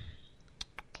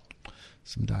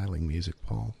 Some dialing music,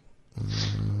 Paul.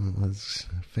 Let's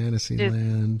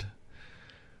Fantasyland.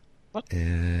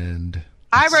 And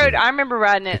I let's see. remember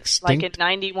riding it like Extinct in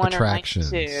 91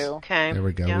 Attractions. or 92. Okay. There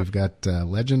we go. Yeah. We've got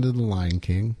Legend of the Lion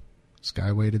King,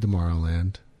 Skyway to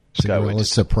Tomorrowland, Skyway Cinderella's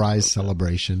to Surprise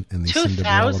Celebration, and the 2000?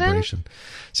 Cinderella Celebration.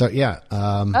 So yeah,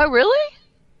 Oh, really?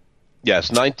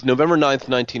 Yes, November 9th,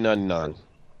 1999.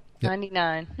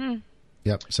 99.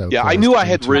 Yep. So Yeah, I closed knew I in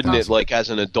had ridden it 2000. like as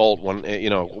an adult when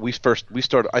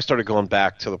I started going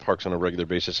back to the parks on a regular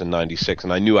basis in '96,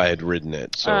 and I knew I had ridden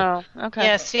it. So Oh, okay.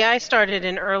 Yeah, see, I started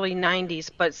in early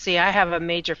 90s, but see, I have a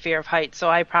major fear of heights, so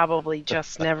I probably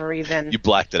just never even... you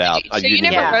blacked it out. So you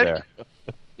didn't never even rode there.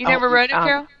 You never rode it,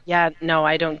 Carol? Yeah, no,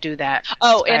 I don't do that.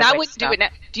 Oh, and I like wouldn't do stuff. it now.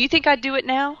 Do you think I'd do it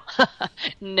now?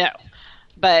 No,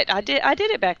 but I did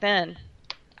it back then.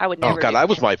 I would never. Oh God, do that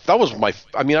it. was my.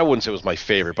 I mean, I wouldn't say it was my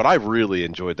favorite, but I really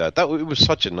enjoyed that. It was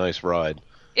such a nice ride.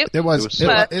 It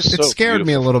so scared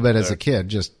me a beautiful little bit there. as a kid.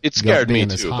 Just It scared me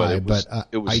being as too, high, but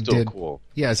it was I still did. cool.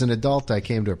 Yeah, as an adult, I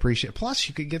came to appreciate. Plus,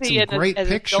 you could get some Yeah, great as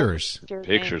an adult, pictures. picture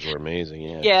Pictures thing. were amazing.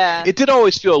 Yeah. Yeah. It did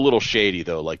always feel a little shady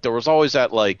though. Like there was always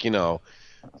that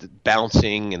the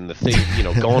bouncing and the thing,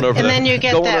 going over. And then you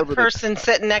get going that over person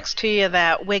sitting next to you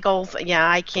that wiggles. Yeah,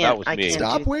 I can't. That was I me. can't.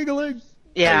 Stop do- wiggling.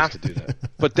 I Yeah. used to do that.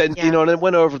 But then Yeah. and it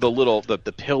went over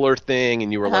the pillar thing,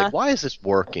 and you were Uh-huh. like, "Why is this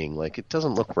working? Like it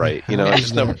doesn't look right."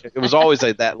 It was always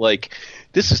like that. Like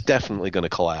this is definitely going to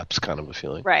collapse, kind of a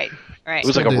feeling. Right. It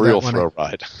was like Still a do real that when throw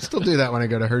ride. Still do that when I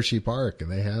go to Hershey Park,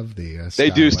 and they have the. They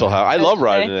do still Skyway. have. I love Okay.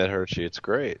 riding at Hershey. It's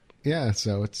great. Yeah,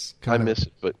 so it's I kind of. miss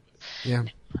it, but Yeah.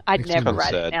 I'd Makes me never kinda ride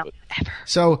sad, it now. but- Ever.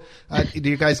 So, do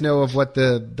you guys know of what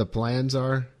the plans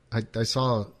are? I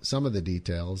saw some of the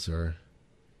details, or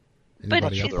But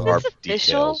anybody is else? There are this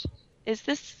official? details. Is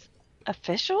this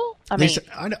official? I They mean,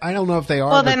 said- I don't know if they are.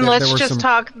 Well, but then there let's were just some,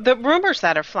 talk the rumors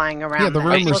that are flying around. Yeah, the then.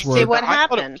 rumors We'll see were- what I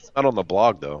thought it happens. was not on the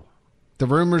blog though. The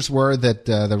rumors were that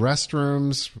the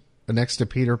restrooms next to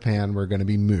Peter Pan were going to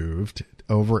be moved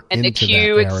over and the into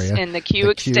queue that area. and the queue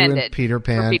extended and Peter for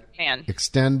Pan, Peter Pan.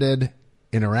 extended.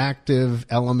 Interactive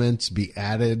elements be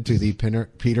added to the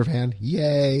Peter Pan.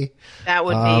 Yay! That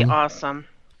would be awesome.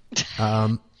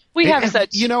 We have And,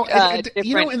 such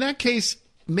different. in that case,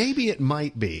 maybe it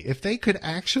might be if they could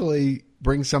actually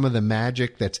bring some of the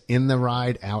magic that's in the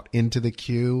ride out into the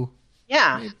queue.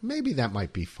 Yeah. Maybe that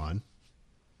might be fun.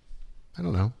 I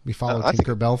don't know. We follow I think-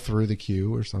 Tinkerbell through the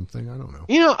queue or something. I don't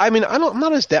know. I mean, I'm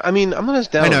not as down. I'm not as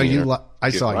down. I know on you. the I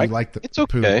saw right? you like the. It's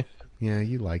okay. Pooh. Yeah,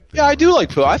 you like. Yeah, I do like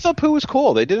Pooh. I thought Pooh was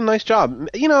cool. They did a nice job.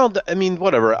 I mean,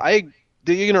 whatever.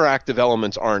 The interactive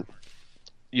elements aren't.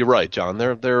 You're right, John.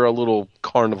 They're a little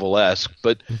carnival-esque,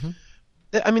 but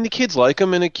I mean, the kids like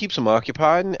them, and it keeps them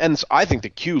occupied. And I think the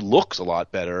queue looks a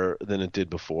lot better than it did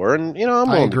before. And I'm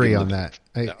I willing to agree give on them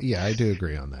that. Yeah, I do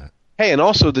agree on that. Hey, and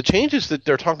also the changes that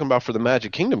they're talking about for the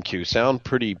Magic Kingdom queue sound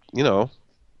pretty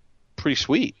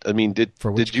sweet. I mean, did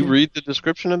which you queue? read the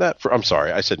description of that? I'm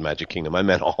sorry, I said Magic Kingdom. I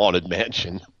meant a Haunted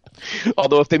Mansion.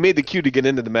 Although if they made the queue to get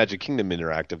into the Magic Kingdom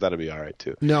interactive, that'd be all right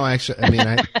too. No, actually,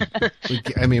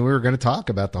 we were going to talk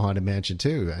about the Haunted Mansion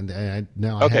too, and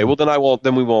Okay, well then I won't.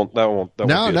 Then we won't. That won't. That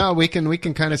won't be it. we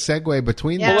can kind of segue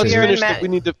between Yeah, the Let's two. you're in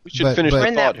finish. that- We should but- finish but- the We're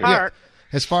in that thought here. part.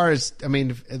 As far as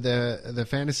the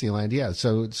Fantasyland, yeah.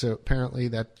 So apparently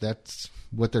that's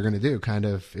what they're going to do, kind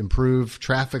of improve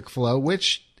traffic flow,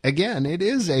 which again, it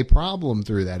is a problem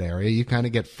through that area. You kind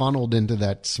of get funneled into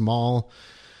that small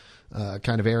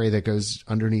kind of area that goes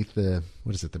underneath the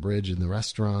bridge, and the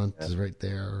restaurant is right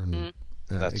there, and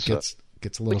That's, it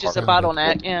gets a little which is a crowded.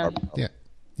 bottleneck. Yeah. Yeah,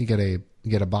 you get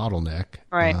a bottleneck,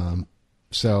 Right.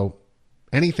 So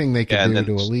anything they could Yeah, and do then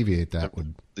to alleviate that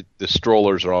would. The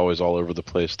strollers are always all over the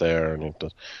place there, and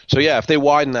so yeah, if they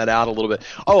widen that out a little bit.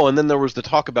 Oh, and then there was the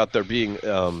talk about there being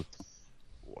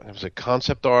was it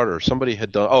concept art or somebody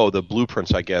had done. Oh, the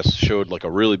blueprints I guess showed like a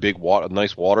really big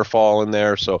nice waterfall in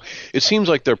there. So it seems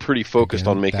like they're pretty focused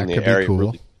Again, on making that the could be area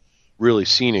cool. really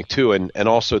scenic too. And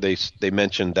also they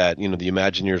mentioned that the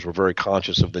Imagineers were very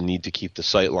conscious of the need to keep the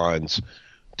sight lines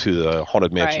to the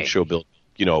Haunted Mansion Right. show built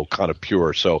kind of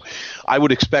pure. So I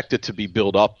would expect it to be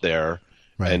built up there.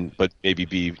 Right. But maybe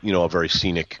be a very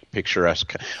scenic,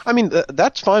 picturesque. I mean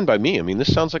that's fine by me. I mean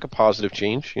this sounds like a positive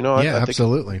change. I think,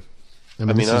 absolutely. I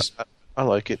mean this is- I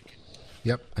like it.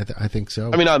 Yep, I think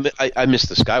so. I mean I miss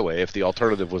the Skyway. If the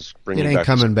alternative was bringing it ain't back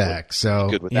coming the Skyway, back. So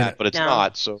good with you know, that, but it's No.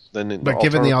 not. So then, But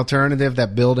given the alternative,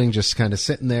 that building just kind of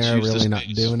sitting there, Use the really not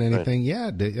space, doing right. anything. Yeah,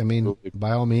 I mean,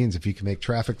 by all means, if you can make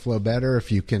traffic flow better,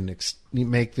 if you can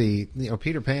make the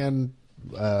Peter Pan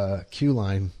queue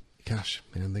line, gosh,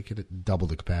 man, they could double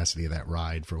the capacity of that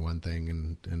ride for one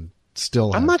thing, and still.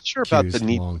 I'm have not sure about queues the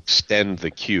need long. to extend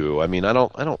the queue. I mean, I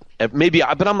don't. Maybe,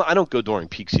 but I don't go during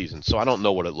peak season, so I don't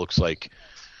know what it looks like.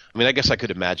 I mean, I guess I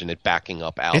could imagine it backing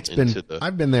up out into the.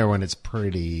 I've been there when it's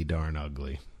pretty darn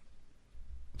ugly.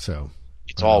 So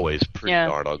It's always pretty Yeah.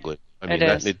 darn ugly. I mean, It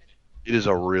is. it is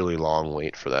a really long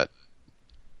wait for that.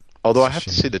 Although I have to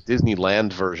say the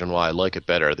Disneyland version, while I like it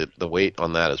better, the wait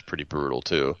on that is pretty brutal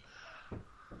too.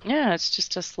 Yeah, it's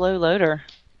just a slow loader.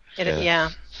 Yeah.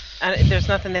 There's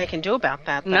nothing they can do about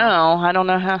that, though. No, I don't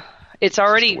know how. It's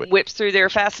already whips through there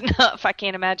fast enough. I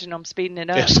can't imagine them speeding it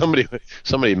up. Yeah,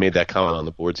 somebody made that comment on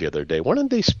the boards the other day. Why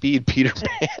didn't they speed Peter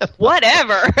Pan?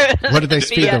 Whatever. What did they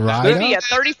speed the ride It'd be a up?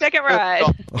 30-second ride.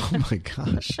 Oh my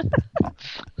gosh.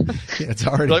 Yeah, it's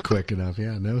already quick enough.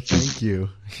 Yeah, no thank you.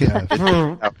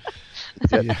 Yeah.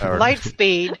 Yeah. Light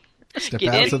speed. Step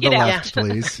Get out in, to the get out. left,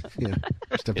 please. Yeah.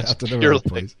 Step out to the You're right, like-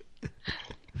 please.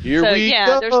 Here So, we yeah,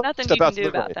 go. there's nothing Step you out can to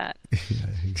do the about right. that.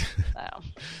 Yeah. So.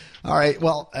 All right.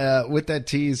 Well, with that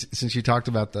tease, since you talked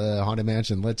about the Haunted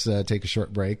Mansion, let's take a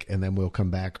short break, and then we'll come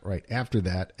back right after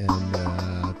that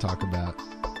and talk about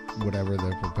whatever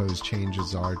the proposed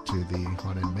changes are to the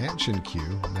Haunted Mansion queue.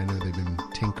 And I know they've been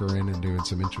tinkering and doing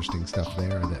some interesting stuff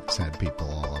there that's had people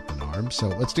all up in arms. So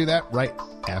let's do that right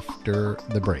after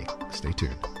the break. Stay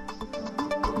tuned.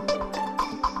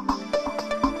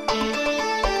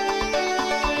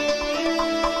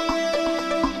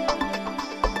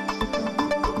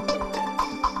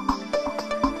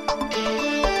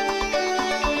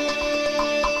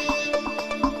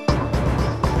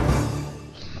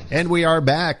 And we are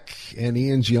back, and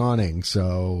Ian's yawning,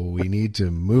 so we need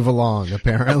to move along,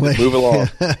 apparently. Move along.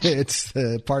 It's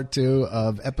part 2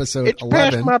 of episode It's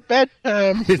 11. past my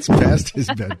bedtime. It's past his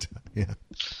bedtime, yeah.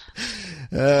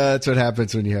 That's what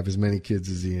happens when you have as many kids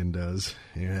as Ian does.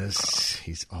 Yes,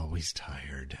 he's always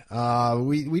tired.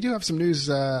 We do have some news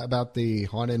about the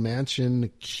Haunted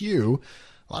Mansion queue.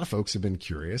 A lot of folks have been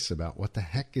curious about what the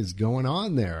heck is going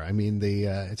on there. I mean,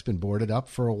 it's been boarded up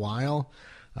for a while.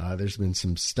 There's been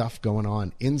some stuff going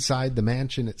on inside the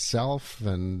mansion itself,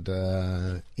 and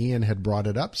Ian had brought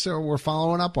it up, so we're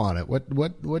following up on it.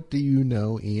 What do you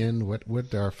know, Ian?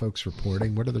 What are folks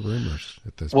reporting? What are the rumors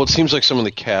at this Well, point? it seems like some of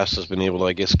the cast has been able to,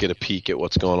 I guess, get a peek at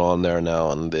what's going on there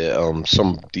now, and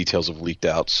some details have leaked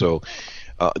out. So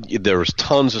there was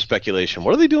tons of speculation.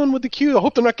 What are they doing with the queue? I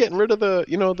hope they're not getting rid of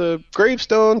the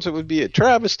gravestones. It would be a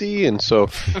travesty. And so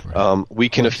we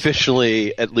can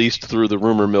officially, at least through the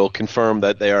rumor mill, confirm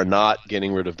that they are not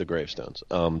getting rid of the gravestones.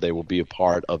 They will be a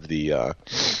part of the.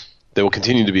 They will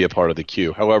continue to be a part of the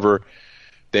queue. However,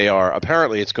 they are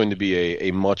apparently it's going to be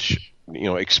a much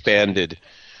expanded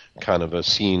kind of a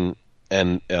scene.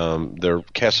 And their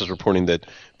cast is reporting that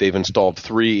they've installed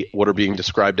 3 what are being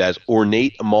described as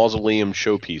ornate mausoleum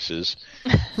showpieces,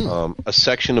 a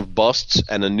section of busts,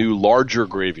 and a new larger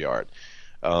graveyard.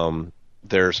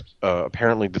 There's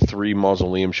apparently the 3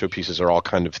 mausoleum showpieces are all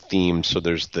kind of themed. So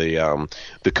there's the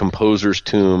composer's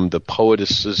tomb, the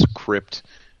poetess's crypt,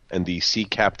 and the sea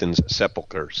captain's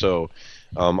sepulcher. So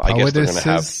I guess they're going to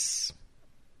have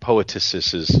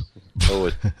poetesses.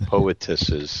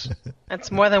 Poetesses.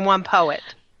 That's more than one poet.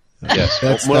 Yes,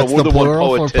 That's more the than one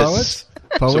plural for poetess.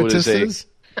 poets? So it is Poetesses?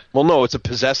 well, no, it's a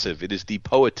possessive. It is the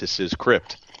poetess's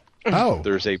crypt. Oh,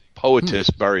 There's a poetess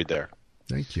buried there.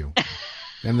 thank you.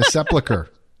 And the sepulcher.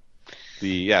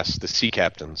 The sea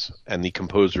captain's and the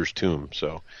composer's tomb.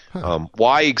 So,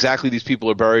 why exactly these people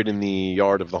are buried in the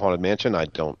yard of the Haunted Mansion, I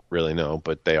don't really know,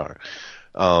 but they are.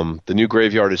 The new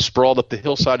graveyard is sprawled up the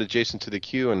hillside adjacent to the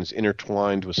queue and is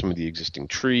intertwined with some of the existing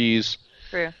trees.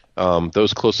 True.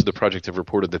 Those close to the project have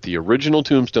reported that the original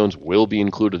tombstones will be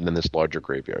included in this larger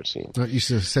graveyard scene. You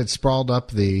said sprawled up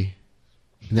the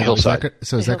hillside. Is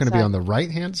that going to be hillside. on the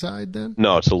right-hand side then?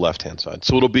 No, it's the left-hand side.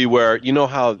 So it'll be where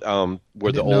how where I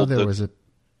the didn't know old there was a.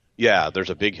 yeah, there's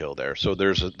a big hill there. So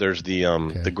there's the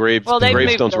Okay. the grave Well, the they've moved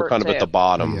gravestones were dirt, kind of at too. the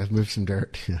bottom. Yeah, move some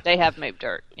dirt. Yeah. They have moved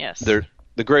dirt. Yes.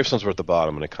 The gravestones were at the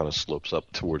bottom, and it kind of slopes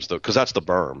up towards because that's the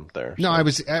berm there. No,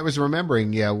 So- I was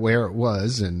remembering, where it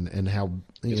was and how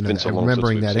been so long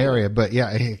remembering since we've that seen area, but yeah,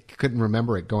 I couldn't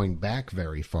remember it going back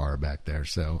very far back there.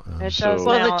 So It So- does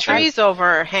Well, now. the trees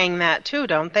overhang that too,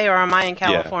 don't they? Or am I in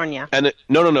California? And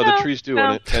no, No, the trees do,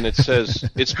 no. and it says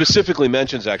it specifically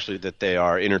mentions actually that they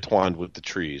are intertwined with the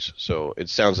trees. So it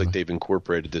sounds like they've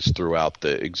incorporated this throughout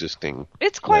the existing.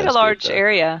 It's quite a landscape large there.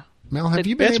 area. Mel, have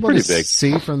you been It's able to pretty big.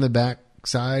 see from the back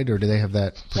side, or do they have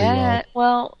that pretty well?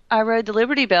 Well, I rode the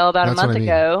Liberty Bell about That's a month what I mean.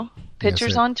 ago.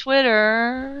 Pictures so- on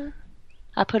Twitter.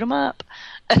 I put them up.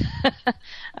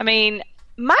 I mean,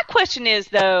 my question is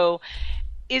though,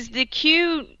 is the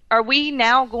queue? Are we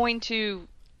now going to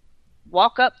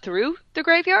walk up through the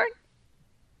graveyard?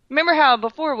 Remember how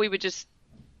before we would just?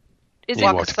 Is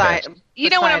Yeah, it? walk Beside- past. You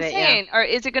know what I'm beside it, yeah. saying? Or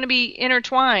is it going to be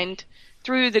intertwined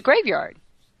through the graveyard?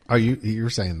 Are you're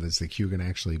saying is the queue going to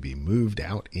actually be moved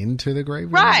out into the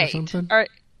graveyard or Right. something?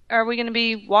 Are we going to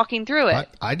be walking through it?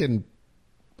 I didn't.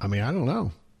 I mean, I don't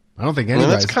know. I don't think Well,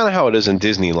 anybody's. that's kind of how it is in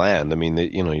Disneyland. I mean,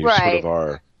 you sort Right. of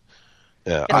are.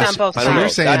 Yeah, It's on both I So don't know. you're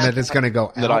saying That's- that it's going to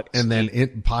go that out I- and then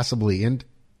it possibly in.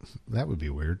 That would be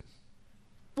weird.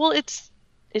 Well, it's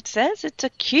it says it's a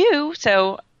queue,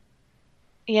 so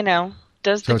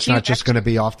does So the it's queue not just going to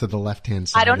be off to the left-hand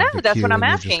side. I don't know. of the That's queue what I'm and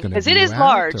you're just asking gonna because it view is out,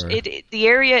 large. or- The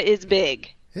area is big.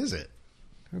 Is it?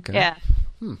 Okay. Yeah.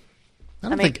 I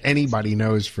don't think anybody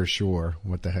knows for sure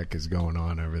what the heck is going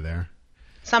on over there.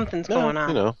 Something's going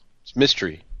on. It's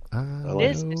mystery. It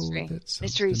is mystery.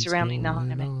 Mystery surrounding the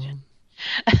Haunted Mansion.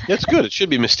 That's good. It should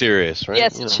be mysterious, right?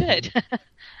 Yes, it should.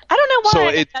 I don't know why So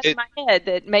I had that in my head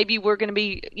that maybe we're going to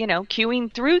be,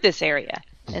 queuing through this area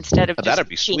instead of just That'd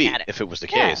be looking sweet at it. if it was the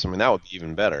Yeah. case. I mean, that would be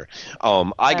even better.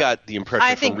 I got the impression.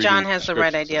 I from think reading John has the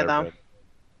right descriptions idea, that I though. read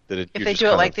that If you're they just do it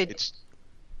kind like of- they- it's-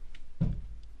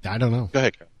 I don't know. Go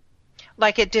ahead, Karen.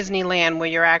 Like at Disneyland, where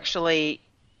you're actually,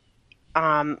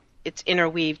 it's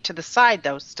interweaved to the side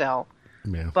though still.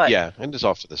 Yeah. But Yeah, and it's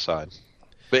off to the side.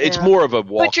 But it's Yeah. more of a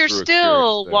walk. But you're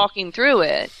still walking through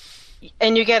it.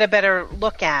 and you get a better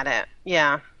look at it.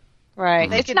 Yeah. Right.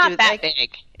 They It's could not do- that they-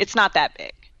 big. It's not that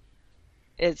big.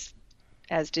 It's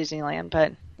as Disneyland,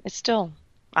 but it's still,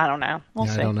 I don't know. We'll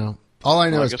Yeah, see. I don't know. All I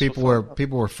know Well, I is guess people we'll were find out.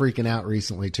 people were freaking out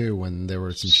recently too when there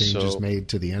were some changes So- made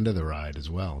to the end of the ride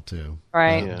as well too.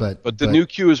 Right. Yeah. But the new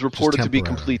queue is reported to be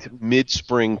temporary. complete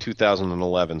mid-spring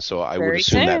 2011. So I would Very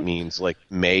assume that soon. means like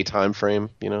May timeframe.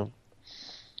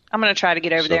 I'm going to try to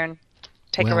get over So- there and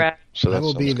take Well, a ride. So I that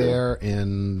will be sounds good. there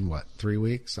in 3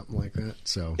 weeks, something like that.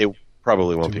 So It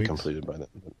probably won't 2 be weeks? completed by then.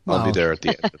 I'll be Well. there at the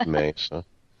end of May. So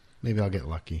maybe I'll get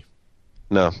lucky.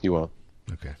 no, you won't.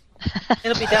 Okay,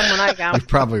 It'll be done when I go. you're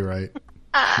probably right.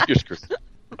 You're screwed.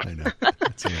 I know.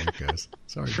 That's the way it goes.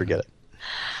 Sorry. Forget it.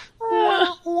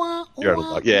 You're You're out of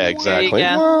luck. Yeah, exactly.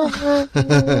 go.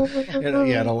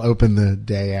 It'll open the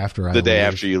day after I The day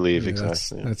leave. after you leave, Yeah,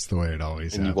 exactly. That's the way it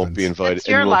always And you happens. won't be invited. That's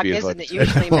your and you luck, won't be isn't invited it?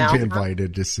 Usually, I won't be Mel.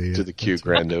 invited to see it. to the queue That's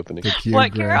grand opening. the Q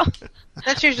What, grand. Carol?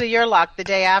 That's usually your luck. The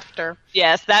day after.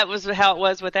 Yes, that was how it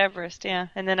was with Everest, yeah.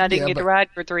 And then I didn't Yeah, get to but- ride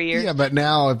for 3 years. Yeah, but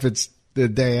now if it's the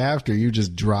day after, you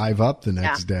just drive up the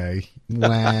next day.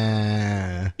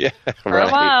 Wah. Yeah, For a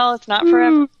right. while. It's not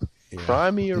forever.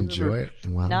 Cry me a Enjoy river. it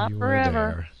while Not you forever.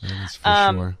 are there. That is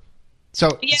for sure.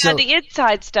 So, Yeah, so the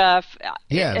inside stuff,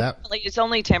 Yeah, it's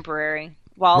only temporary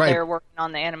while Right. they're working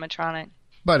on the animatronic.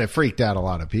 but it freaked out a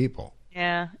lot of people.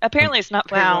 Yeah. Apparently it's not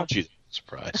very Wow. well. Jeez,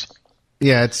 surprise.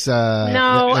 Yeah, it's No,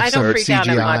 I that's don't some freak out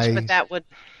that much, CGI but that would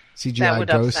CGI upset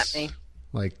ghosts me.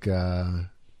 like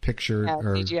pictured Yeah,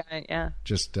 or CGI, yeah.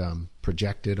 just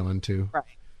projected onto Right.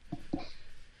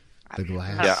 the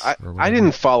glass. Yeah, or I whatever.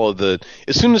 didn't follow the.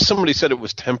 As soon as somebody said it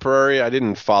was temporary, I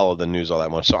didn't follow the news all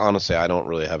that much. So honestly, I don't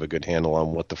really have a good handle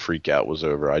on what the freak out was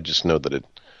over. I just know that it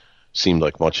seemed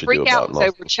like much ado Freak about out was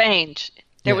nothing. over change.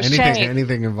 There Yeah, was anything, change.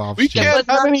 anything involves We change. can't was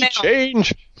have not any announced.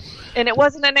 change. And it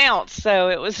wasn't announced, so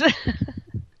it was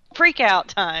freak out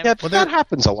time. Yeah, that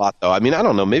happens a lot, though. I mean, I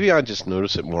don't know. Maybe I just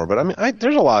notice it more. But I mean,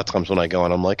 there's a lot of times when I go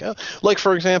and I'm like, like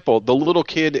for example, the little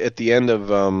kid at the end of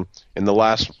in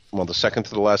the second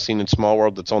to the last scene in Small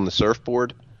World that's on the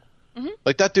surfboard. Mm-hmm.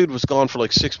 Like that dude was gone for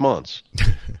like 6 months.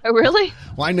 Oh, really?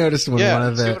 Well, I noticed when Yeah, one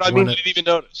of the see what I one mean? of- I didn't even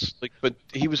notice. Like, but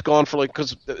he was gone for like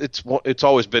because it's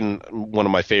always been one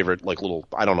of my favorite like little.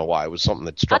 I don't know why it was something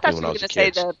that I struck me thought you when were I was going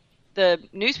a to say kid. the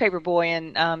newspaper boy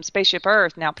in Spaceship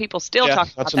Earth. Now people still Yeah, talk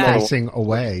about that's another that. one. facing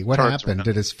away. What Turns happened? around.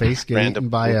 Did his face get Random. eaten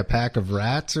by a pack of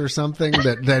rats or something?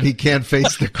 That he can't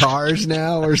face the cars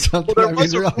now or something? Well, there I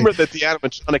was mean, a really, rumor that the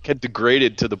animatronic had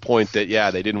degraded to the point that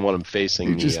they didn't want him facing.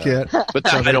 you the, just can't. But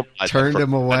So I they don't. turned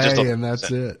him I just away, don't- and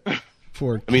that's it.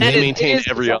 Poor. I mean, That they is- maintain it is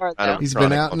every bizarre, other though. animatronic He's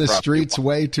been out in the on property. streets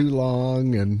way too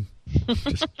long and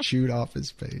just chewed off his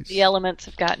face. The elements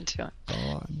have gotten to him.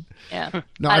 Gone. Yeah.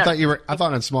 No, I I don't- thought you were. I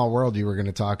thought in Small World you were going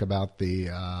to talk about the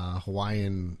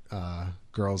Hawaiian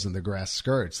girls in the grass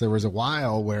skirts. There was a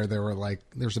while where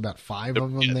there's about 5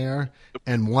 of them there,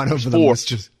 and one of them 4. was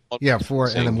just 4,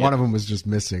 and then one of them was just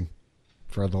missing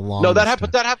for the longest. No, that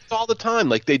happens. That happens all the time.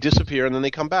 Like they disappear and then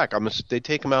they come back. They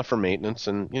take them out for maintenance,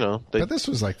 and But this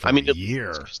was like for I mean, a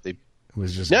year. They, It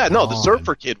was just no, the gone.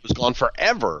 surfer kid was gone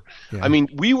forever. Yeah. I mean,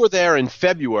 we were there in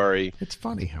February. It's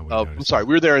funny how we. I'm noticed sorry,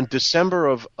 we were there in December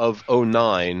of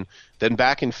 2009, then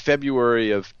back in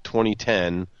February of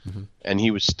 2010, Mm-hmm. and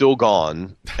he was still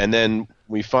gone. And then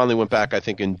we finally went back, I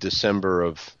think, in December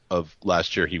of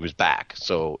last year. He was back,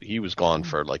 so he was gone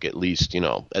for like at least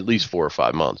 4 or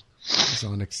 5 months. it. It was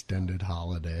on extended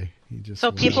holiday. He just So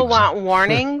went. people want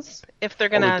warnings if they're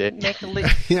going Oh, to we did. make a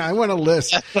list. Yeah, I want a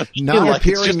list. Not Like, it's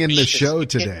appearing just in the me. show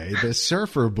today, the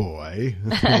surfer boy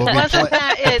will be Wasn't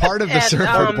that it part of the at,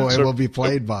 surfer boy will be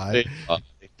played by.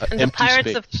 And the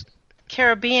Pirates of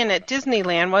Caribbean at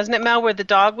Disneyland, wasn't it, Mel, where the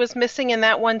dog was missing in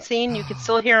that one scene? You could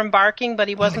still hear him barking, but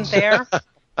he wasn't there.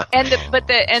 And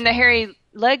the Harry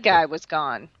leg guy was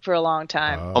gone for a long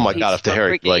time. Oh my God! If the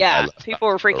hairy leg guy yeah, left, people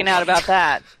were freaking out about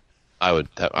that. I would.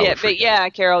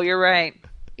 Carol, you're right.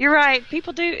 You're right.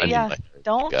 People do.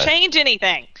 Don't change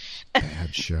anything.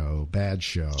 Bad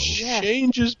show.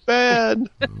 Change is bad.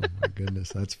 Oh my goodness,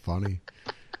 that's funny.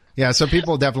 Yeah, so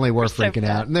people definitely were freaking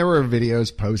out, and there were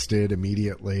videos posted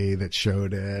immediately that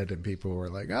showed it, and people were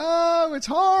like, "Oh, it's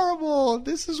horrible!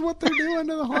 This is what they're doing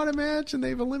to the Haunted Mansion.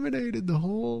 They've eliminated the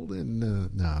hold."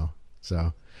 And no,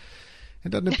 so it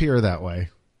doesn't appear that way.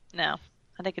 No,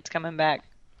 I think it's coming back.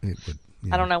 It would,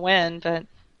 I don't know when, but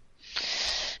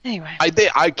anyway,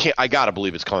 I gotta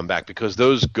believe it's coming back because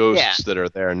those ghosts that are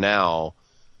there now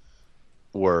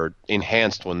were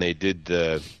enhanced when they did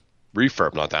the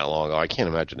refurb not that long ago. I can't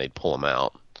imagine they'd pull them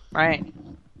out. Right.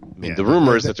 I mean, the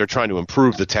rumor is that they're trying to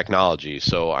improve the technology.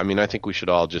 So, I mean, I think we should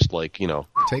all just take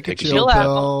a chill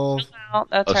pill.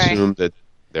 That's assume that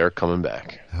they're coming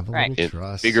back. Have a little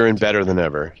trust. Bigger and better than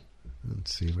ever.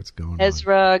 Let's see what's going on.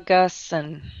 Ezra, Gus,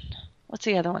 and what's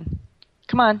the other one?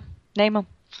 Come on, name them.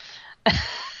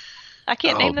 I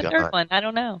can't name the third one. I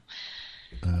don't know.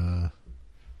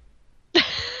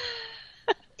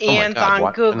 Ian's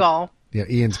on Google. Yeah,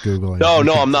 Ian's Googling.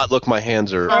 No, I'm not. Look, my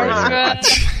hands are... Ezra,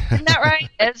 isn't that right?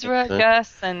 Ezra,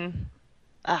 Gus, and...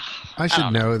 I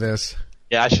should know this.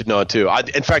 Yeah, I should know it, too.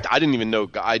 In fact, I didn't even know...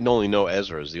 I only know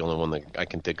Ezra is the only one that I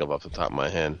can think of off the top of my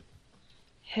head.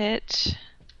 Hitch.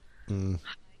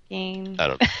 Hiking. I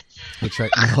don't know.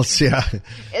 Hitchhiking else, yeah.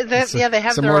 They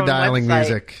have some their more own dialing website.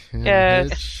 music. Yeah,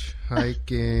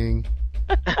 hitchhiking.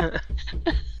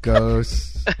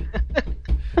 Ghosts.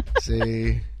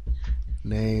 See...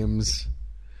 Names.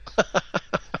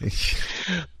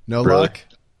 No really? luck?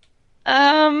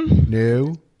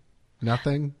 No?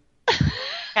 Nothing?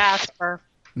 Casper.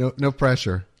 No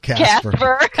pressure.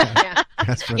 Casper.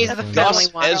 Casper. He's the Gus,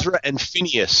 only one. Ezra, and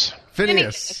Phineas.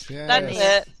 Phineas. Yeah, That's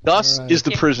it. Gus All right. is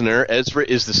the prisoner, Ezra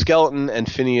is the skeleton, and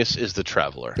Phineas is the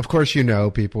traveler. Of course,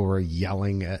 people were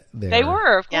yelling at their They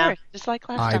were, of course, just like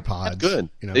last time. iPods. Good.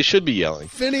 They should be yelling.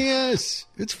 Phineas!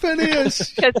 It's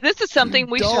Phineas! Because this is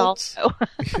something we should all Adults. know.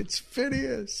 It's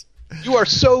Phineas! You are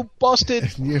so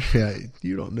busted. Yeah,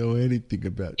 you don't know anything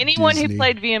about Anyone Disney. who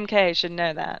played VMK should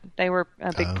know that. They were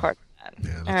a big part of that.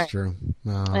 Yeah, All that's right.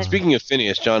 true. Speaking of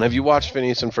Phineas, John, have you watched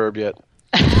Phineas and Ferb yet?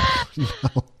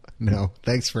 No.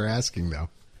 Thanks for asking, though.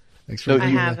 Thanks for No, I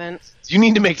bringing haven't. You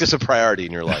need to make this a priority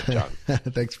in your life, John.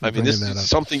 Thanks for I mean, bringing this that is up.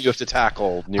 something you have to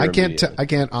tackle near I can't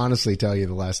immediately. honestly tell you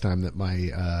the last time that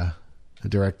my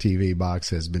DirecTV box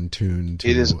has been tuned to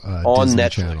It is on Disney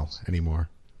Netflix. Channel anymore.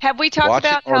 Have we talked Watch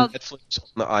about it on how? Netflix on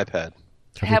the iPad.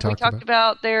 Have we talked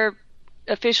about they're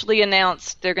officially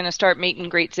announced they're going to start meet and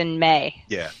greets in May?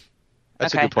 Yeah.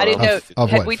 That's Okay. a good part. I didn't know. Of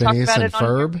Have what, we talked Phineas about and it on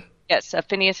here? Ferb? Yes, a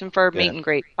Phineas and Ferb meet and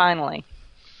greet. Finally.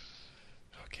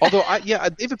 Although,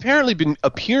 they've apparently been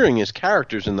appearing as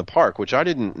characters in the park, which I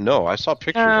didn't know. I saw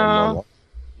pictures of them.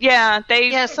 Yeah,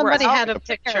 Somebody were out had a for the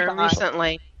picture marathon.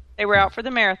 recently. They were out for the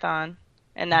marathon,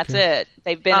 and that's it.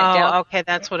 They've been Okay,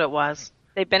 that's what it was.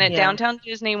 They've been at Downtown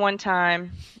Disney one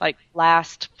time, like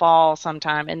last fall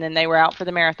sometime, and then they were out for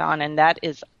the marathon, and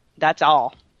that's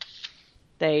all.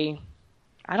 I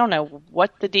don't know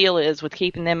what the deal is with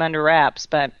keeping them under wraps,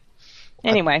 but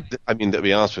anyway. I mean, to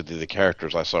be honest with you, the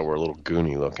characters I saw were a little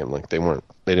goony looking. Like they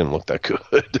didn't look that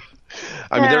good.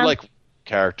 I mean, they're like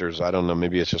characters. I don't know.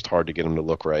 Maybe it's just hard to get them to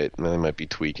look right. They might be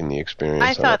tweaking the experience.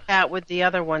 I thought that with the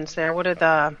other ones there. What are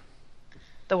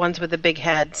the ones with the big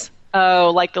heads?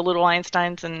 Oh, like the little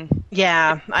Einsteins and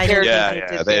Yeah, I did.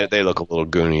 Yeah, they look a little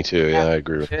goony too. Yeah, I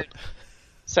agree with that.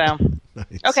 so.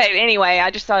 Nice. Okay. Anyway,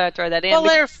 I just thought I'd throw that in. Well,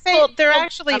 they're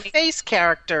actually I mean, face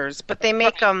characters, but they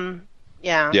make them.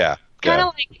 Yeah. Yeah. kind of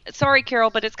like. Sorry, Carol,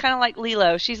 but it's kind of like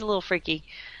Lilo. She's a little freaky.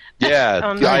 Yeah,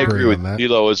 Oh, no. I agree with on that.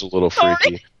 Lilo is a little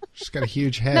freaky. She's got a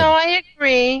huge head. No, I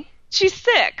agree. She's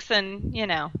 6, and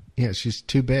Yeah, she's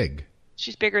too big.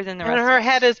 she's bigger than the And rest. her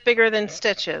head is bigger than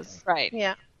Stitch's. Right.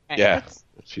 Yeah. Right. Yeah,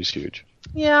 she's huge.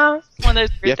 Yeah. It's one of those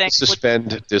You weird have to things.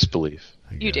 suspend disbelief.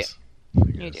 I You guess.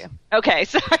 You do. Okay,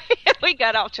 sorry. We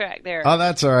got off track there. Oh,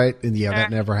 that's all right. And yeah, that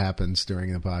never happens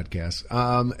during the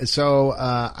podcast. So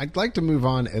I'd like to move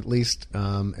on at least,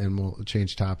 and we'll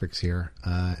change topics here,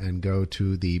 and go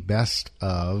to the best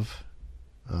of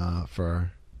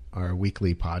for our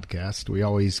weekly podcast. We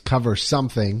always cover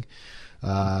something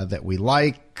that we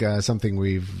like, something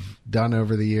we've done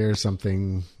over the years,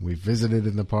 something we've visited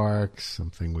in the parks,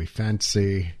 something we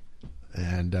fancy.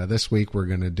 And this week we're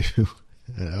going to do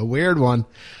a weird one.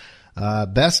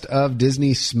 Best of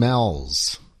Disney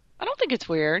smells. I don't think it's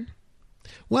weird.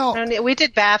 Well, And we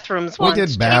did bathrooms We once. did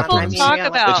John. bathrooms. People talk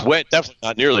about It's definitely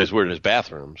not nearly as weird as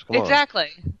bathrooms. Come on. exactly.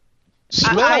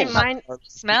 Smells. mine-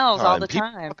 Smells all the People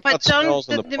time. talk But about smells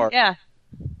in don't- the park Yeah.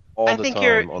 all I the think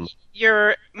time.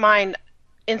 your mind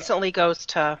instantly goes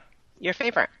to your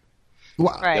favorite.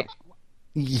 Well, Right.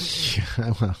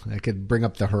 yeah, well, I could bring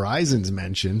up the Horizons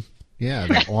mention. Yeah,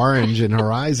 the orange in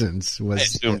Horizons I was.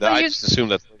 just assumed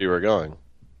that's where you were going.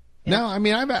 No, I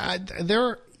mean,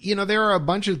 there are a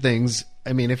bunch of things.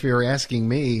 I mean, if you're asking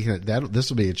me, this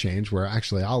will be a change where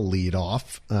actually I'll lead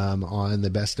off on the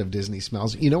best of Disney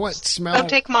smells. You know what smell? Don't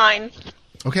take mine.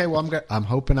 Okay, well, I'm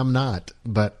hoping I'm not,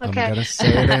 but I'm Okay. going to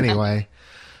say it anyway.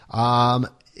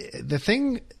 The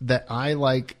thing that I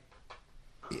like,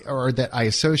 or that I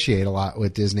associate a lot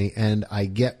with Disney, and I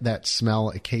get that smell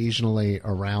occasionally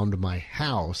around my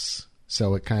house.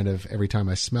 So it kind of, every time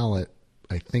I smell it,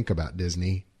 I think about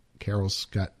Disney. Carol's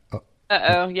got.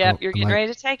 Uh-oh. Yep. You're am getting I-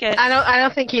 ready to take it. I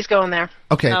don't think he's going there.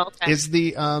 Okay. Oh, okay. Is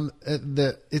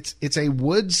it's a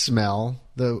wood smell,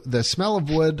 the smell of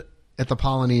wood at the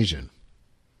Polynesian.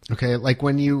 Okay, like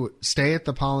when you stay at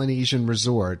the Polynesian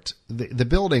Resort, the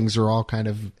buildings are all kind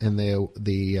of, and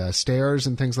the stairs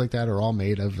and things like that are all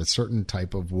made of a certain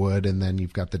type of wood, and then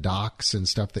you've got the docks and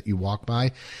stuff that you walk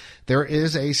by. There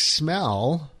is a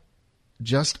smell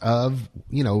just of,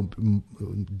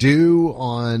 dew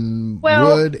on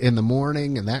wood in the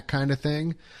morning and that kind of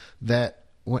thing, that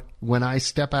when I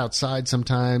step outside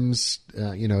sometimes,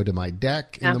 to my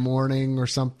deck in the morning or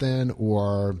something,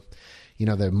 or,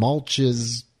 the mulch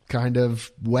is kind of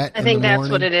wet. I think in the that's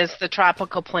morning. what it is, the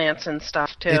tropical plants and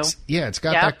stuff, too. It's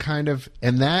got Yep. that kind of,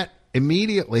 and that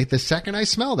immediately, the second I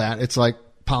smell that, it's like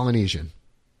Polynesian.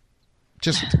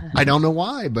 Just, I don't know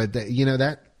why, but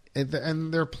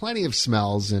and there are plenty of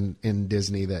smells in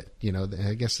Disney that,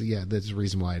 I guess, that's the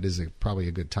reason why it is probably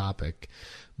a good topic.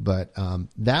 But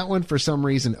that one, for some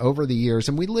reason, over the years,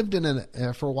 and we lived in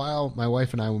for a while, my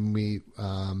wife and I, when we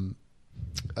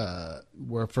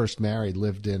were first married,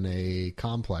 lived in a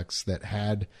complex that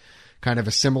had kind of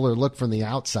a similar look from the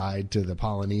outside to the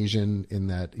Polynesian, in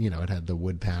that, it had the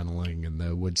wood paneling and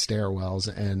the wood stairwells.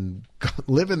 And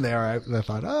living there, I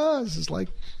thought, this is like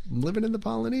living in the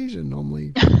Polynesian,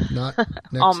 only not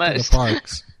next Almost. to the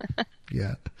parks.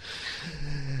 Yeah.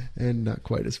 And not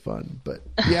quite as fun. But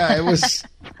yeah, it was.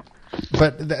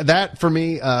 But that, for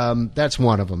me, that's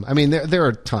one of them. I mean, there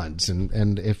are tons,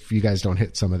 and if you guys don't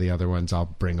hit some of the other ones, I'll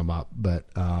bring them up. But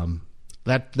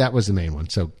that was the main one.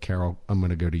 So, Carol, I'm going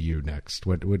to go to you next.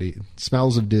 What do you,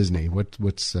 smells of Disney?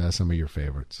 What's some of your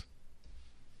favorites?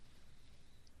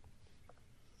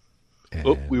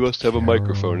 We must have a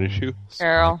microphone issue.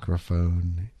 Carol.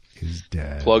 Microphone is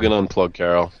dead. Plug and unplug,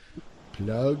 Carol.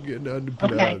 Plug and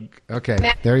unplug.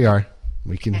 Okay, there you are.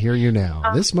 We can hear you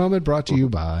now. This moment brought to you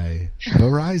by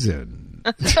Verizon.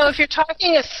 So if you're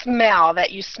talking a smell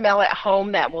that you smell at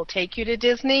home that will take you to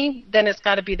Disney, then it's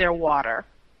got to be their water.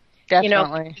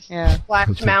 Definitely. Yeah.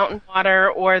 Splash Mountain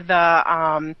water, or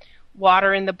the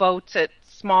water in the boats at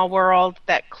Small World,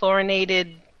 that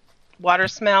chlorinated water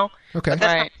smell. Okay.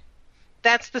 Right.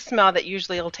 That's the smell that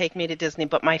usually will take me to Disney.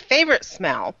 But my favorite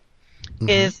smell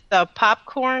is the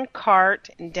popcorn cart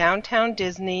in downtown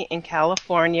Disney in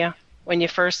California when you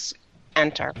first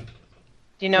enter. Do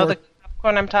you know the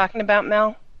popcorn I'm talking about,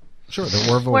 Mel? Sure, the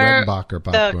Orville Where- Redenbacher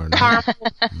popcorn.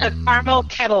 The caramel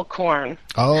kettle corn.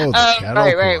 Oh, the kettle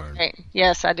corn. Right.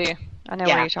 Yes, I do. I know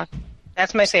Yeah. what you're talking.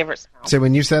 That's my favorite smell. So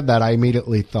when you said that, I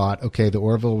immediately thought, okay, the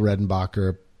Orville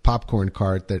Redenbacher popcorn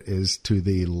cart that is to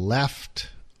the left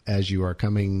as you are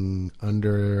coming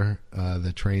under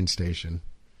the train station.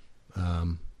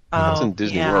 That's in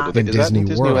Disney yeah. World. In Is that in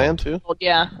Disney World. Disneyland, too? Well,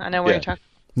 yeah, I know what Yeah. you're talking.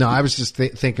 No, I was just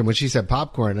thinking when she said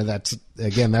popcorn, and that's a No,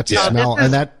 smell, this is-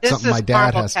 and that's this something is my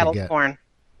dad caramel has to kettle get. corn.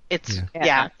 It's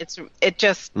Yeah. it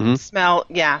just smell.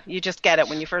 Yeah, you just get it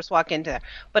when you first walk into there.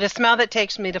 But a smell that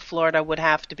takes me to Florida would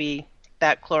have to be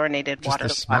that chlorinated Just water.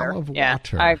 the smell of Yeah,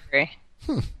 water. I agree.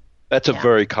 That's a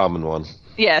very common one.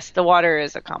 Yes, the water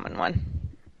is a common one.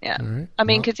 Yeah. All right. I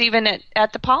mean, Well- because even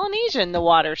at the Polynesian, the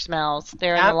water smells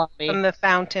there in the lobby. From the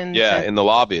fountains. Yeah, and- in the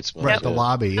lobby it smells. Right, the yeah.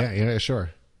 lobby. Yeah,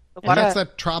 sure. And water- that's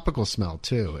that tropical smell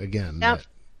too. Again, Yep.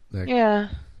 Yeah.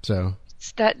 so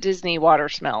It's that Disney water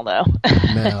smell, though.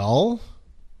 Mel,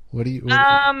 what do you?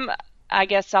 I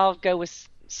guess I'll go with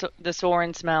the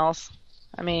Soarin' smells.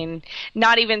 I mean,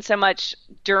 not even so much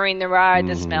during the ride,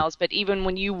 the smells, but even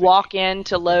when you walk in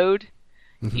to load,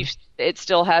 it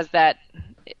still has that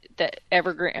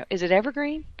evergreen. Is it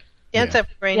evergreen? Yeah, it's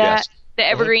evergreen. Yeah. Yes. The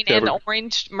evergreen and the Evergreen.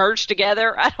 orange merged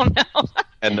together. I don't know.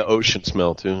 And the ocean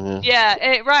smell, too. Yeah.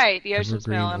 Yeah, right. The ocean Evergreen,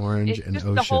 smell. orange, It's and just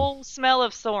the ocean. whole smell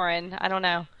of Soarin'. I don't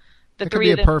know. The That could three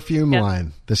be of a them perfume together.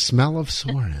 line. The smell of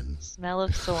Soarin'. Smell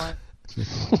of Soarin'.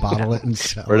 Bottle it and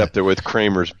sell Right it. up there with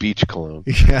Kramer's beach cologne.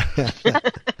 Yeah.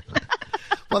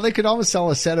 Well, they could almost sell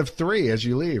a set of 3 as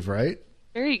you leave, right?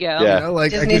 There you go. Yeah. You know,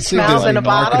 like I Disney could see smells Disney in a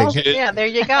bottle. marketing. Yeah, there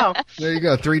you go. There you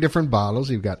go. 3 different bottles.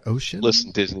 You've got Ocean.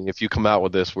 Listen, Disney, if you come out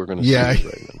with this, we're going to Yeah, see you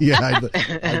right now.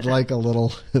 yeah. I'd like a little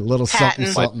something, Patent.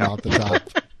 something out the top.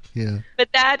 Yeah. But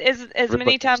that is as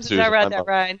many times as I Susan, ride I'm that not-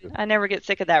 ride, I never get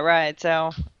sick of that ride.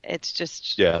 So it's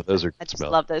just, Yeah, those are I good just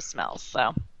smells. love those smells.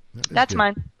 So That is that's good.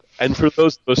 mine. And for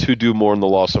those of us who do more in the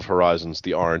Lost of Horizons,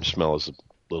 the orange smell is a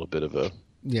little bit of a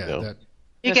Yeah. No. That,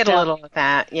 You get a little of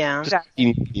that, yeah. just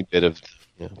teeny bit of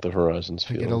the Horizons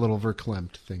I feel. get a little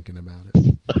verklempt thinking about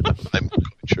it. I'm quite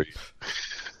sure.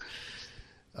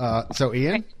 So,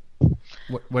 Ian,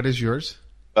 what is yours?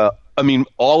 I mean,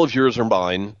 all of yours are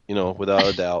mine, without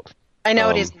a doubt. I know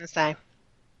what he's going to say.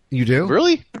 You do?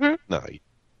 Really? Mhm. No.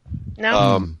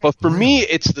 No? But for me,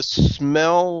 it's the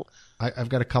smell. I've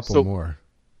got a couple So, more.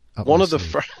 up One my of the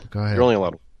sleeve. first. Go ahead. You're only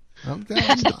allowed.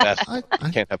 That's the best. I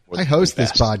Can't have more I than host the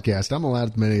this best. podcast. I'm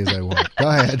allowed as many as I want. Go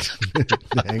ahead.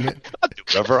 Dang it. I'll do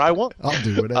whatever I want. I'll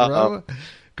do whatever I want.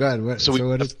 Go ahead. What, So we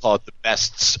what have is? to call it the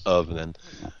bests of then.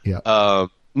 Yeah.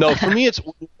 No, for me, it's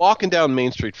walking down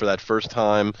Main Street for that first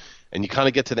time, and you kind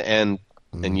of get to the end,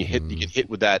 and you get hit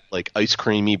with that like ice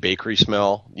creamy bakery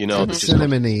smell, that just comes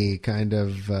Cinnamony kind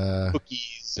of.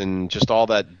 cookies and just all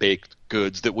that baked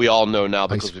goods that we all know now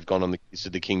because Ice- we've gone on the Keys to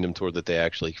the Kingdom tour that they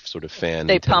actually sort of fan.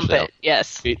 They and pump test out. it.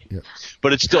 Yes.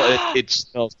 But it's still it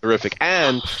smells terrific.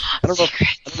 And I don't know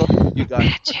if you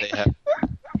guys they have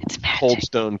It's magic. Cold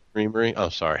Stone Creamery. Oh,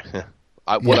 sorry.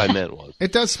 What I meant was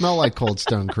It does smell like Cold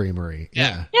Stone Creamery.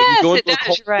 Yeah. if you Yes, go it into a does.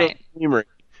 Cold You're right. Stone Creamery,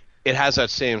 it has that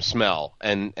same smell.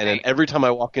 And then Right. every time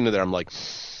I walk into there, I'm like,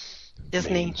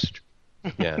 Disney. Main Street.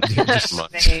 Yeah. Just smell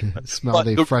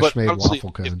the fresh made honestly,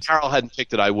 waffle cones. If Carol hadn't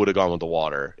picked it, I would have gone with the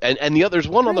water. And there's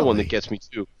one other one that Really? gets me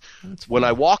too. That's When fine.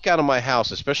 I walk out of my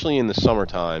house, especially in the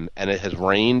summertime, and it has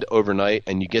rained overnight,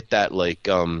 and you get that like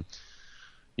kind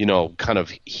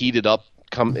of heated up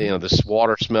this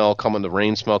water smell coming, the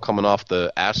rain smell coming off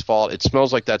the asphalt. It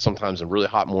smells like that sometimes in really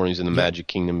hot mornings in the Magic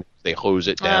Kingdom. They hose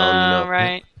it down.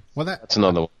 Right. Well, that That's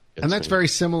another one. and that's very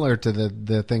similar to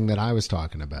the thing that I was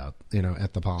talking about.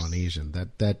 At the Polynesian,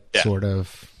 that Yeah. sort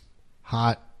of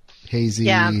hot, hazy,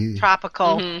 Yeah,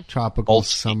 tropical. tropical Mulchy.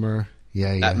 summer.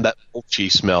 Yeah. that mulchy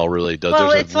smell really does. Well,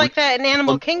 There's it's a like that in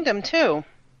Animal Kingdom, too.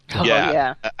 Oh,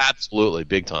 yeah, absolutely,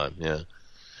 big time. Yeah,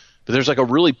 but there's like a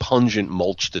really pungent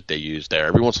mulch that they use there.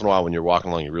 Every once in a while, when you're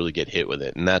walking along, you really get hit with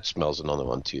it, and that smells another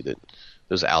one too. That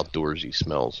those outdoorsy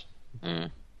smells.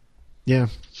 Yeah.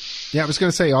 I was going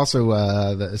to say also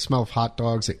the smell of hot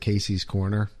dogs at Casey's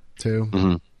Corner too.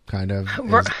 Mm-hmm. Kind of.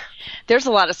 There's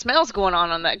a lot of smells going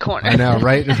on that corner. I know,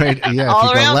 right? Yeah. All if you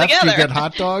go around left, together. you get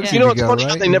hot dogs. Yeah. If It's go funny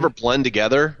right, how they never blend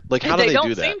together. Like, how do they they don't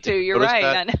do that? seem to. You're Notice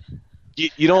right. that?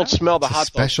 You don't smell the It's a hot dogs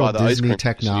special by the ice Disney cream. So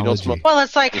you don't technology. smell. Well,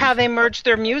 it's like how they merge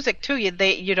their music, too.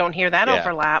 You don't hear that Yeah.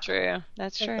 overlap. True.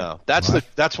 That's true. No,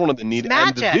 that's one of the neat It's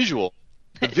and the magic. visual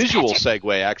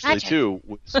segue actually Magic. too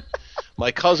was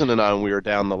my cousin and I, when we were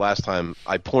down the last time,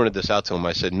 I pointed this out to him.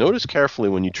 I said, notice carefully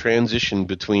when you transition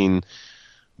between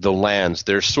the lands,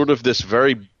 there's sort of this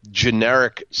very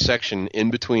generic section in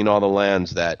between all the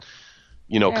lands that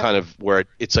kind of where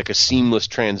it's like a seamless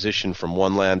transition from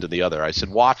one land to the other. I said,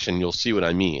 watch and you'll see what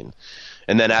I mean.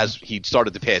 And then as he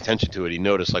started to pay attention to it, he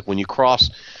noticed like when you cross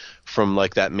from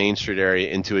like that Main Street area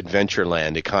into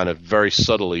Adventureland, it kind of very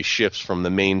subtly shifts from the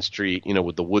Main Street,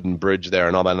 with the wooden bridge there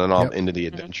and all that, and all Yep. into the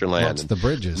Adventureland. Well, it's and the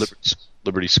bridges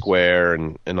Liberty Square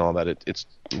and all that. It's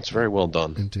very well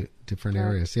done. into different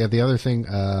areas. Yeah. The other thing,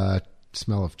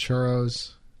 smell of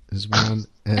churros is one,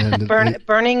 and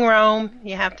Burning Rome.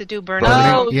 You have the do Burning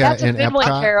Burning- Rome. Oh, yeah, that's a in good one,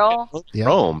 Epcot. Carol. Yeah.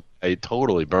 Rome,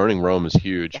 totally. Burning Rome is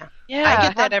huge. Yeah. Yeah. I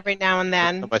get that every now and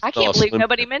then. I can't believe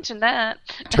nobody mentioned that.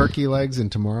 turkey legs in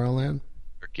Tomorrowland.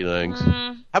 Turkey legs.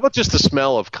 Mm. How about just the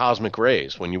smell of Cosmic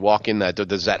Rays when you walk in?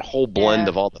 There's that whole blend Yeah.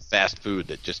 of all the fast food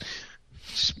that just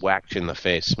whacks you in the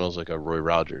face. Smells like a Roy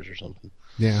Rogers or something.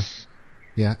 Yeah.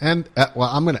 And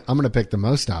I'm gonna pick the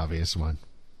most obvious one,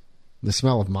 the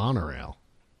smell of monorail.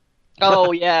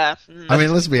 Oh, yeah. I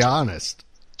mean, let's be honest.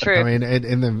 True. I mean,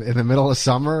 in the middle of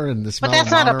summer and the smell. But that's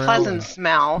of not a monorail- pleasant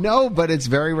smell. No, but it's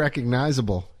very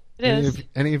recognizable. It is.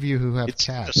 Any of you who have It's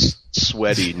cats? just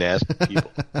sweaty, nasty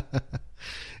people.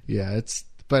 Yeah,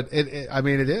 but I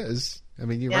mean, it is. I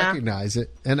mean, you Yeah. recognize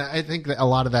it, and I think that a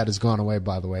lot of that has gone away.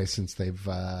 By the way, since they've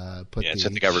put Yeah, the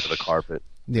since they got rid of the carpet.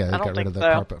 yeah, they I don't got rid think of the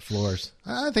so. carpet floors.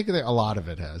 I think that a lot of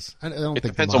it has. I don't It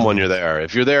think depends the on when you're monorail- there.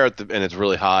 If you're there and it's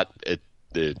really hot,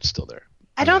 it's still there.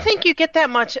 I don't think you get that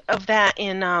much of that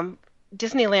in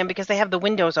Disneyland because they have the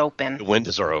windows open. The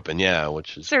windows are open, yeah,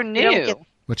 which is They're don't new. get-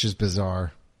 Which is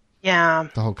bizarre. Yeah.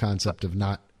 The whole concept of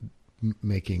not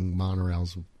making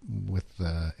monorails with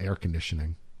air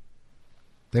conditioning.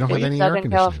 They don't have any air Southern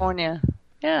conditioning. California.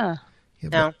 Yeah. Yeah,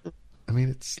 No. but, I mean,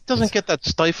 it doesn't get that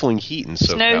stifling heat in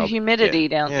SoCal. no humidity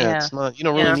down there. there. It's not. You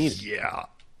don't really Yeah. need it. Yeah.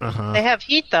 Uh-huh. They have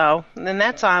heat though, and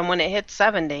that's on when it hits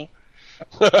 70.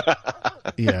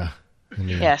 Yeah. I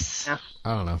mean, Yes. Yeah.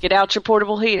 I don't know. Get out your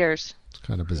portable heaters. It's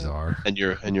kind of bizarre. And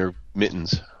your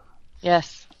mittens.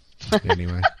 Yes.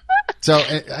 Anyway. So,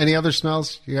 any other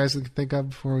smells you guys can think of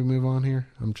before we move on here?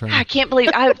 I'm trying. I can't believe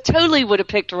I totally would have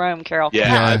picked Rome, Carol.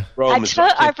 Yeah, Rome is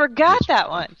I forgot that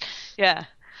one. Yeah.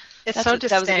 It's That so was a good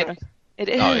distinct. one. It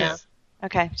is. Oh, yeah.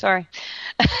 Okay, sorry.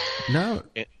 No.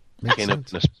 Can't Makes open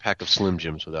sense. a pack of Slim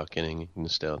Jims without getting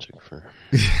nostalgic for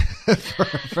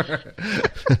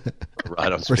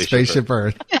ride on For Spaceship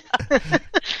Earth.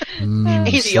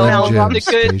 He's Slim the Jim, the good,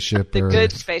 Spaceship the Earth.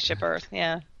 good Spaceship Earth.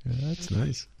 Yeah. Yeah, that's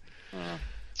nice.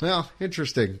 Well,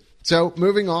 interesting. So,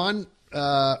 moving on.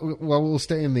 We'll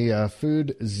stay in the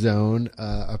food zone.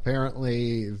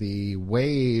 Apparently, the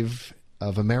wave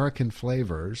of American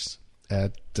flavors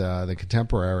at the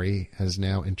Contemporary has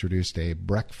now introduced a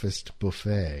breakfast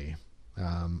buffet.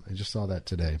 I just saw that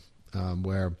today,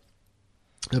 where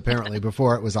apparently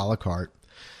before it was a la carte.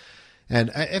 And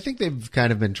I think they've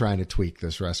kind of been trying to tweak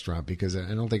this restaurant because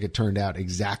I don't think it turned out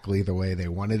exactly the way they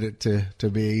wanted it to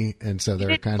be. And so You they're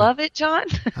didn't kind love it, John?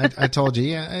 I told you,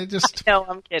 yeah, I just, No,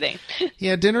 I'm kidding.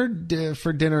 yeah,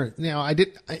 for dinner, you know, I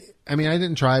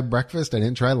didn't try breakfast. I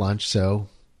didn't try lunch. So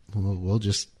we'll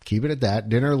just keep it at that.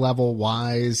 Dinner level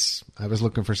wise, I was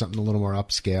looking for something a little more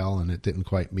upscale and it didn't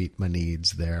quite meet my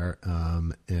needs there.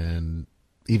 And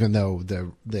even though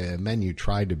the menu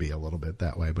tried to be a little bit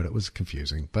that way, but it was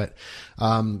confusing. But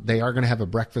they are going to have a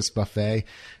breakfast buffet.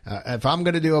 If I'm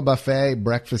going to do a buffet,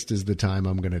 breakfast is the time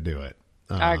I'm going to do it.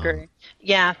 I agree.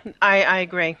 Yeah, I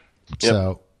agree.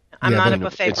 So I'm yeah, not but- a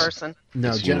buffet it's- person. no,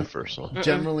 It's universal.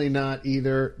 generally not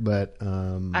either. But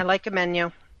I like a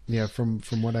menu. yeah, from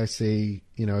what I see,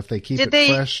 you know, if they keep Did it they-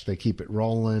 fresh, they keep it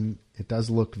rolling. It does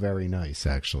look very nice,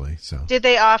 actually. So Did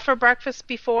they offer breakfast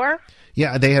before?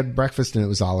 yeah, they had breakfast and it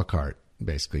was a la carte.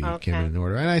 Basically, you Okay. came in and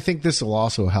order, and I think this will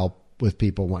also help with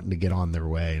people wanting to get on their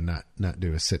way and not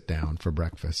do a sit down for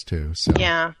breakfast too. So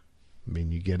Yeah. I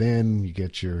mean, you get in, you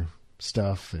get your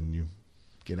stuff, and you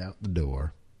get out the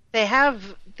door. They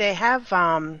have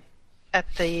at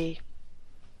the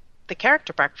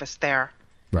character breakfast there.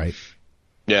 Right,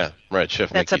 Yeah, right. Chef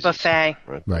That's a Mickey's. buffet.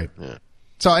 right. Yeah.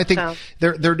 So I think So-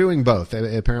 they're doing both.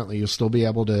 Apparently, you'll still be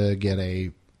able to get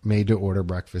a made-to-order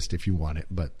breakfast if you want it,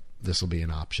 but this will be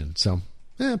an option. So,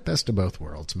 best of both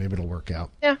worlds. Maybe it'll work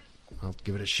out. Yeah. I'll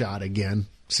give it a shot again.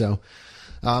 So,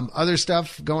 other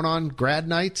stuff going on. Grad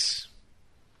nights.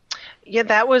 Yeah,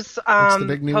 that was the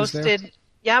big news there? posted.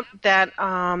 Yep, that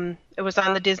it was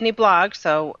on the Disney blog,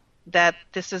 so that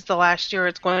this is the last year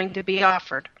it's going to be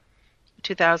offered,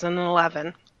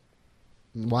 2011.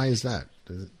 Why is that?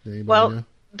 Does anybody Well, know?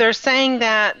 they're saying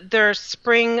that their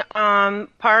spring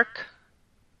park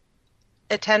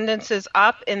attendance is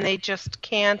up, and they just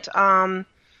can't.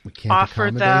 We can't offer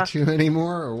accommodate you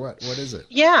anymore, or what? What is it?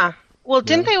 Yeah. Well,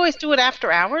 didn't they always do it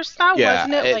after hours? Though, Yeah,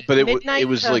 wasn't it like but it midnight?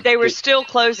 was to- like- They were It- still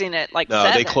closing at like No,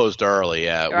 7. they closed early.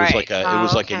 Yeah, it was Right. like it Oh,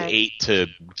 was like an okay. 8 to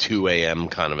 2 a.m.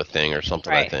 kind of a thing or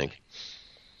something. I Right. think.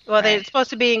 Well, Right. it's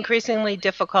supposed to be increasingly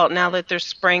difficult now that their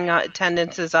spring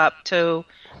attendance is up to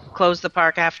close the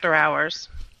park after hours.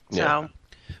 So, Yeah. Well,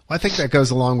 I think that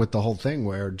goes along with the whole thing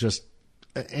where just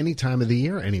any time of the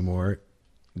year anymore,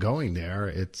 going there,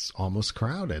 it's almost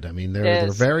crowded. I mean, there are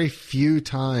is. very few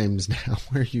times now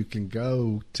where you can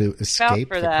go to escape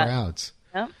for the that. crowds.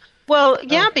 Yep. well,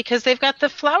 yeah, because they've got the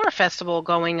Flower Festival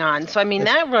going on. So, I mean,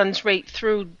 that runs right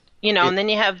through, and then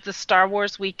you have the Star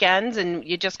Wars weekends, and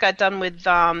you just got done with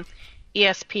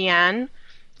ESPN.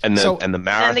 And the So- and the And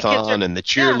the kids marathon are- and the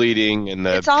cheerleading and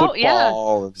the It's all- yeah.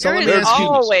 football. And So There let is me ask you-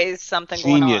 always something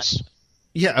going on. Genius.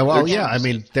 Yeah, well, They're yeah. I geniuses.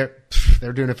 mean,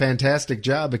 they're doing a fantastic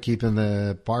job of keeping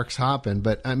the parks hopping.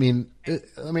 But I mean,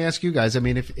 let me ask you guys. I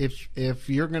mean, if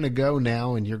you're going to go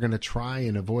now and you're going to try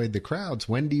and avoid the crowds,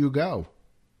 when do you go?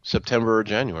 September or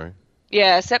January.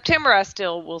 Yeah, September I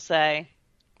still will say.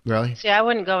 Really? See, I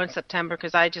wouldn't go in September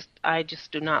because I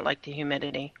just do not like the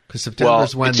humidity. Because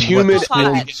September's Well, when it's humid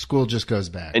and- school just goes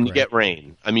back, And you right? get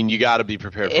rain. I mean, you got to be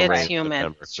prepared for It's rain in humid.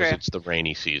 September It's because true. it's the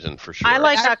rainy season for sure. I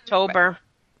like October.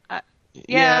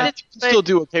 Yeah, you can still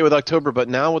do okay with October, but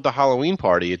now with the Halloween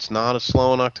party, it's not as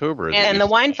slow in October. As it And the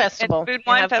used wine to. festival. And Food You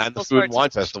Wine have- Festival. And the Food and starts Wine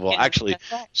in Festival. January. Actually,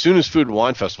 That's right. as soon as Food and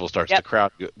Wine Festival starts, Yep.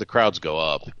 the crowds go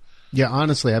up. Yeah,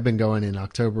 honestly, I've been going in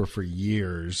October for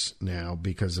years now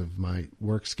because of my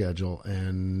work schedule,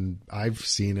 and I've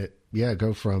seen it,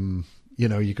 go from,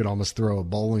 you could almost throw a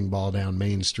bowling ball down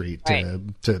Main Street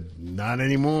to not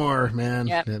anymore, man.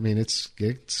 Yep. I mean, it's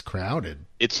crowded.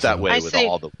 It's that way with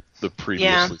all the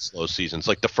previously slow seasons.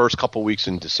 Like the first couple weeks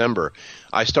in December,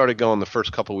 I started going the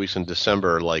first couple weeks in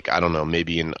December, like, I don't know,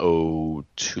 maybe in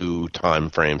 2002 time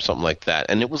frame, something like that.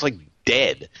 And it was like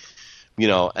dead.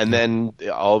 And then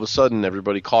all of a sudden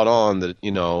everybody caught on that,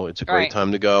 it's a great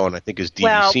time to go. And I think as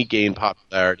DVC gained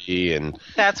popularity and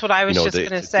that's what I was just going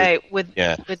to say with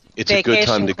it's a good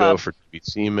time to go for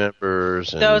DVC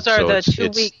members. And those are the 2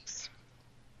 weeks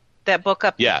that book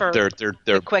up for they're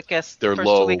the quickest. They're first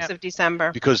low 2 weeks of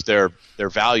December because they're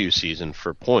value season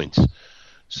for points.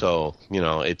 So,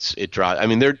 it drives. I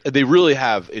mean, they really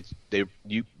have it.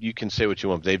 You can say what you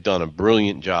want, but they've done a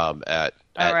brilliant job at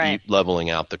leveling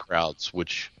out the crowds,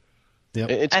 which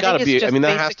it's got to be. I mean,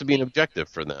 that has to be an objective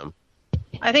for them.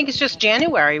 I think it's just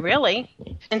January, really.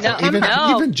 And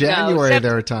even January,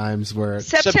 there are times where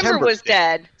September was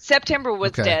dead. September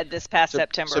was dead this past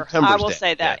September. I will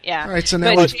say that. Yeah. All right, so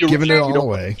now we've given it all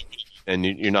away, and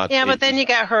you're not. Yeah, but then you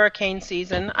got hurricane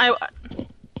season.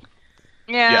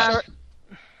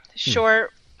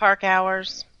 Short park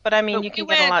hours, but I mean, you can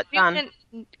get a lot done.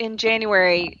 In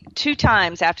January, 2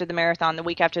 times after the marathon, the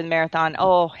week after the marathon.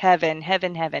 Oh, heaven,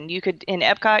 heaven, heaven. You could, in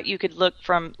Epcot, you could look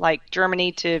from like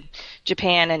Germany to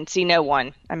Japan and see no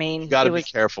one. I mean, you got to be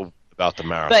careful about the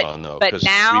marathon, though. But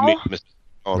now, we make mistakes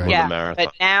on the marathon.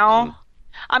 But now,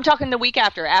 I'm talking the week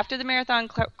after. After the marathon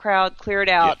crowd cleared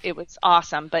out, it was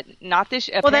awesome. But not this.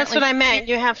 Well, that's what I meant.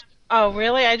 You have. Oh,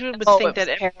 really? I would think that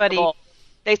everybody. Terrible.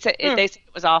 They said it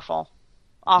was awful.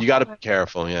 You got to be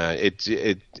careful. Yeah, it's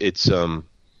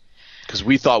because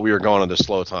we thought we were going at a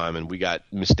slow time, and we got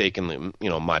mistakenly,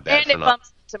 my bad. And it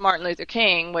bumps to Martin Luther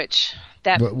King, which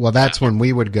that's when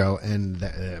we would go, and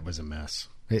it was a mess.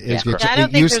 I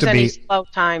don't think there's any slow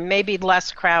time. Maybe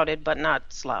less crowded, but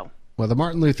not slow. Well, the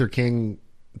Martin Luther King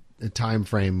time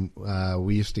frame,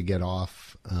 we used to get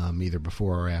off either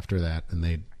before or after that, and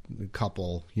they'd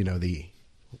couple, the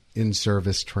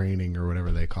in-service training or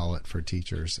whatever they call it for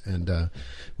teachers. And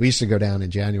we used to go down in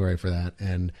January for that.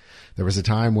 And there was a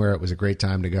time where it was a great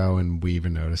time to go. And we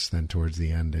even noticed then towards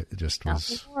the end, it just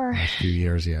was last few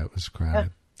years. Yeah, it was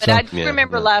crowded. But I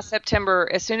remember last September,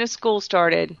 as soon as school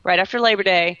started, right after Labor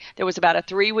Day, there was about a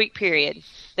 3-week period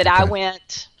that I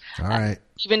went. All right.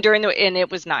 Even during and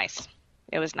it was nice.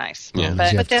 It was nice. Yeah.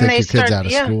 But then they take your kids out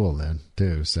of school then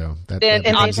too. So that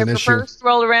becomes an issue. First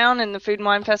rolled around and the Food and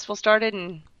Wine Festival started,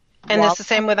 and it's the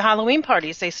same with the Halloween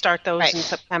parties. They start those in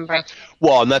September. Right.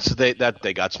 Well, and that's they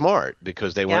got smart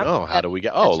because they went, how do we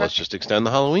get? Let's just extend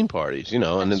the Halloween parties,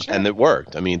 and it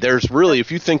worked. I mean, there's really,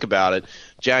 if you think about it,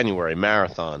 January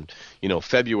marathon,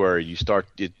 February you start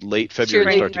late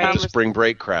February you start to get the spring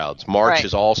break crowds. March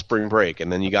is all spring break,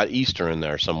 and then you got Easter in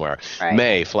there somewhere. Right.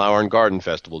 May Flower and Garden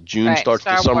Festival. June starts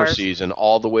the summer season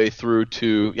all the way through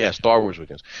to Star Wars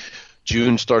weekends.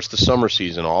 June starts the summer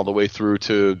season all the way through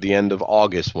to the end of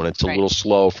August when it's a little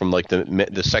slow from like the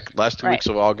last 2 weeks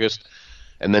of August,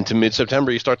 and then to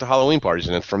mid-September you start the Halloween parties,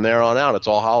 and then from there on out it's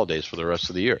all holidays for the rest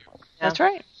of the year. That's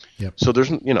right. Yep. So there's,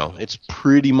 it's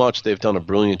pretty much they've done a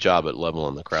brilliant job at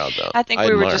leveling the crowd though. I think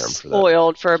we were just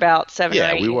spoiled for about 7 or 8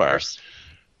 years. Yeah, we were.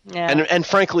 Yeah. And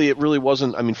frankly, it really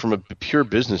wasn't. I mean, from a pure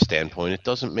business standpoint, it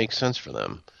doesn't make sense for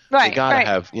them. Right. They gotta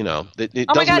have, it oh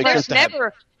doesn't my God, make sense to have.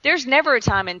 There's never a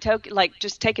time in Tokyo, like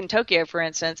just taking Tokyo for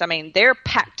instance. I mean, they're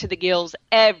packed to the gills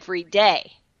every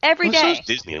day. Every day. So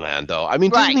is Disneyland, though. I mean,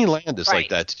 Disneyland is like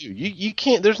that too. You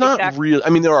can't. There's not real.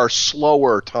 I mean, there are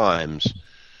slower times,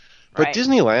 but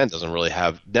Disneyland doesn't really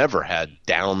never had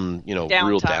real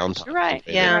downtime. You're right.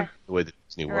 The way that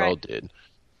Disney World did.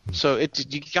 So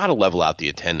you got to level out the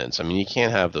attendance. I mean, you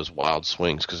can't have those wild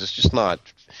swings because it's just not.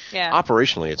 Yeah.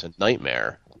 Operationally, it's a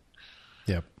nightmare.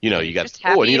 Yep. You got.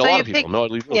 I need a lot of people. No,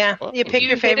 you pick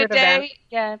your favorite event.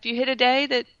 Yeah, if you hit a day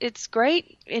that it's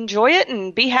great, enjoy it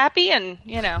and be happy, and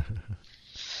Yeah.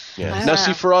 Now,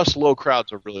 see, for us, low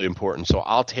crowds are really important. So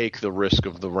I'll take the risk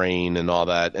of the rain and all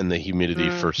that and the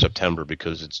humidity for September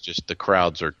because it's just the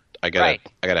crowds are. I gotta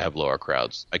have lower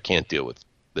crowds. I can't deal with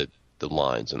the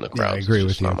lines and the crowds. Yeah, I agree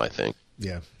with you. Not my thing.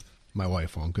 Yeah, my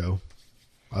wife won't go,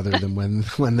 other than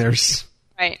when there's.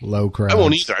 Low crowds. I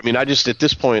won't either. I mean, at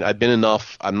this point, I've been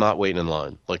enough. I'm not waiting in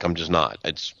line. Like, I'm just not.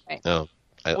 It's no.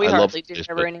 We hardly do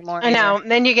ever anymore. I know.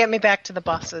 Then you get me back to the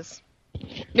buses.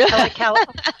 Yeah.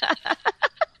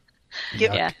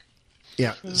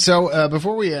 So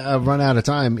before we run out of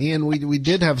time, Ian, we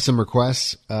did have some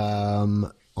requests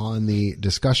on the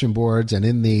discussion boards and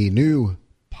in the new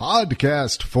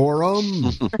podcast forum.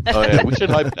 Oh yeah, we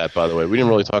should hype that. By the way, we didn't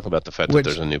really talk about the fact that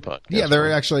there's a new podcast. Yeah,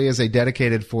 there actually is a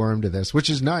dedicated forum to this, which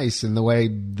is nice in the way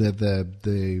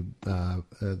the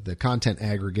content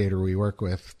aggregator we work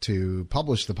with to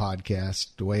publish the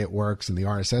podcast, the way it works in the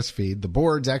RSS feed. The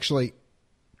boards actually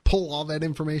pull all that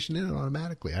information in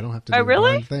automatically. I don't have to do a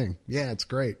darn thing. Yeah, it's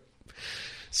great.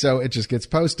 So it just gets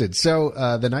posted. So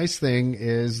the nice thing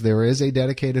is there is a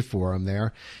dedicated forum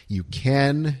there. You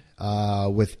can,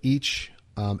 with each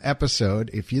episode,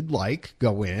 if you'd like,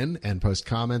 go in and post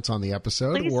comments on the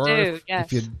episode. Please or do,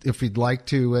 yes. if you'd like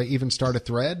to even start a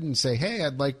thread and say, hey,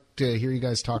 I'd like to hear you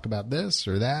guys talk about this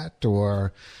or that,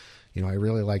 or, I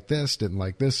really like this, didn't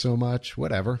like this so much,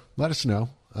 whatever. Let us know.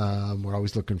 We're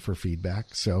always looking for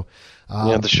feedback. So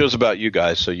the show's about you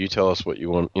guys, so you tell us what you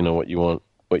want, what you want.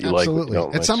 What you absolutely.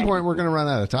 Like, At some point, we're going to run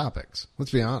out of topics.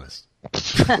 Let's be honest.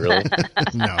 Really?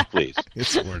 No, please.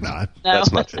 We're not. No.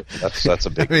 That's not true. That's a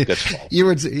big. That's false.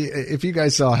 If you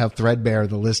guys saw how threadbare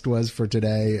the list was for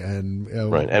today, and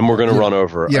right, and we're going to run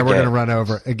over. Yeah, again. we're going to run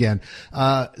over again.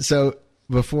 So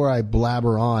before I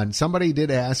blabber on, somebody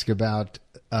did ask about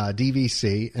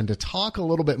DVC and to talk a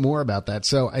little bit more about that.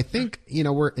 So I think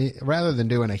we're rather than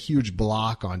doing a huge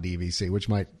block on DVC, which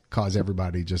might cause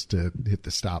everybody just to hit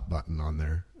the stop button on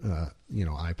their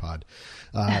iPod.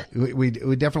 We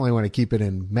definitely want to keep it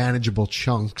in manageable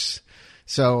chunks.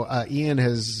 So Ian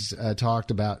has talked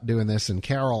about doing this, and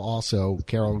Carol also.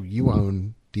 Carol, you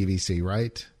own DVC,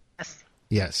 right? Yes.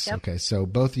 Yes. Yep. Okay. So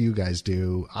both of you guys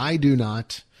do. I do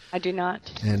not. I do not.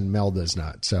 And Mel does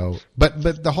not. So, but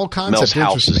the whole concept Mel's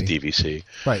house is interests me. DVC.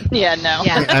 Right. Yeah, no.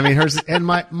 Yeah. I mean, hers and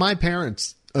my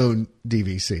parents own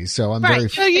DVC, so I'm very.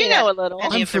 So you know a little.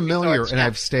 I'm familiar, and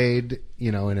I've stayed,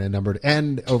 in a number,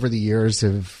 and over the years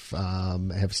have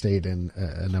stayed in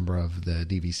a number of the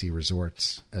DVC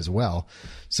resorts as well.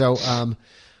 So,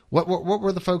 what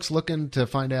were the folks looking to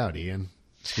find out, Ian?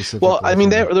 Specifically? Well, I mean,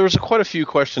 there was quite a few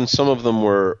questions. Some of them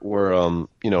were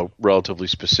relatively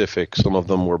specific. Some of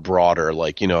them were broader,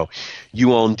 like you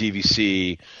own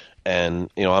DVC. And,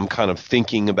 I'm kind of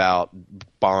thinking about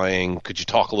buying. Could you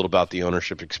talk a little about the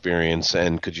ownership experience?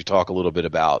 And could you talk a little bit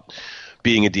about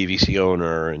being a DVC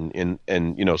owner? And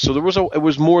so it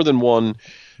was more than one,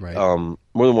 right.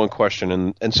 More than one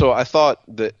question. And so I thought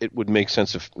that it would make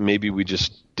sense if maybe we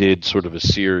just did sort of a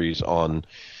series on,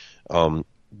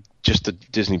 just the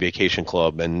Disney Vacation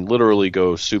Club and literally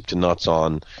go soup to nuts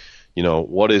on,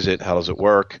 what is it? How does it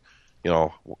work?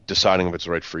 Deciding if it's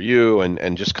right for you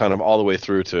and just kind of all the way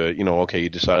through to, okay, you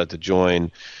decided to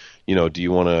join, do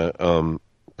you want to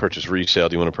purchase resale?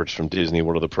 Do you want to purchase from Disney?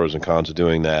 What are the pros and cons of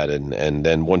doing that? And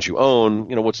then once you own,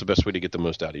 what's the best way to get the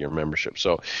most out of your membership?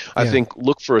 So I think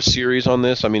look for a series on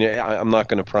this. I mean, I'm not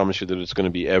going to promise you that it's going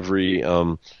to be every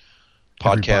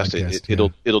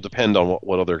podcast. It'll depend on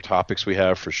what other topics we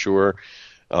have for sure.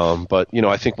 But,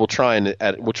 I think we'll try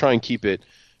and keep it,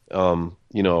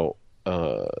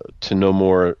 to no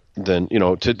more than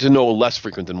to no less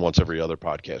frequent than once every other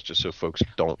podcast, just so folks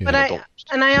don't. But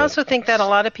I also think that a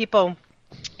lot of people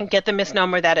get the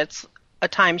misnomer that it's a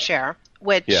timeshare,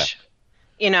 which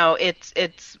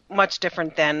it's much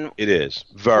different than it is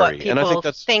very. What people and I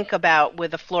think think about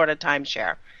with a Florida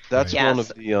timeshare. That's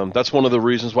one of the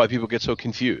reasons why people get so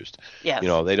confused. Yes.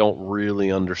 They don't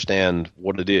really understand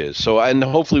what it is. So and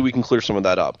hopefully we can clear some of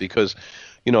that up because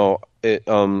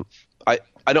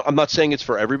I'm not saying it's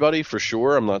for everybody, for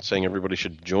sure. I'm not saying everybody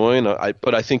should join.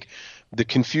 But I think the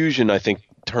confusion,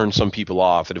 turns some people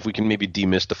off. And if we can maybe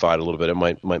demystify it a little bit, it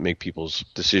might make people's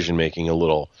decision making a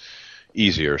little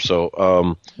easier. So,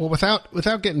 well,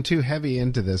 without getting too heavy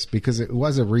into this, because it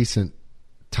was a recent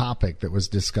topic that was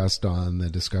discussed on the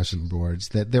discussion boards,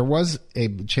 that there was a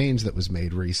change that was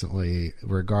made recently in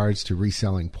regards to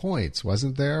reselling points,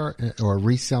 wasn't there, or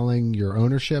reselling your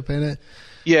ownership in it?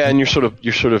 Yeah, and you're sort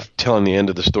of telling the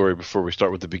end of the story before we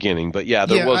start with the beginning. But yeah,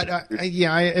 there was. I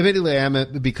admittedly am,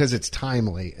 because it's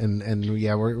timely, and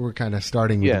we're kind of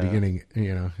starting with the beginning.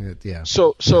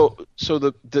 So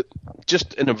the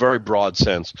just in a very broad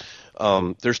sense,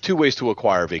 there's two ways to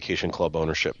acquire vacation club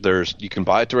ownership. You can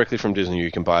buy it directly from Disney, or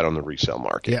you can buy it on the resale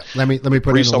market. Yeah, let me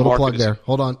put in a little plug there.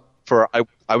 Hold on.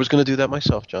 I was going to do that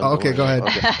myself, John. Oh, okay, go ahead.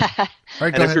 Okay. All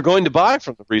right, and if you're going to buy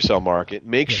from the resale market,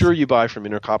 make sure you buy from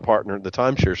Intercop Partner, the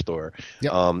timeshare store.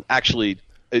 Yep. Actually,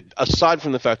 aside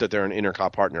from the fact that they're an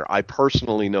Intercom partner, I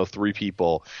personally know 3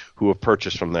 people who have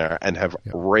purchased from there and have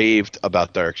raved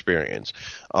about their experience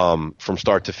from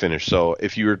start to finish. So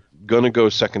if you're going to go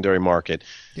secondary market,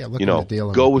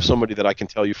 go with somebody that I can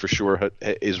tell you for sure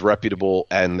is reputable,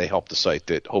 and they help the site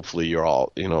that hopefully you're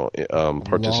all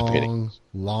participating.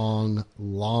 Long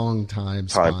time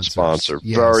sponsor.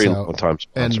 Yeah, very long time sponsor.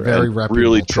 And very reputable.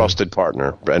 Really too. Trusted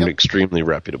partner and extremely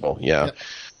reputable. Yeah. Yep.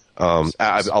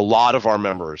 A lot of our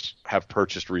members have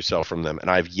purchased resale from them,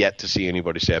 and I've yet to see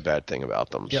anybody say a bad thing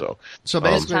about them. Yep. So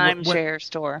basically, timeshare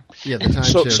store. Yeah, the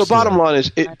timeshare So bottom line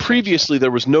is, previously there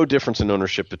was no difference in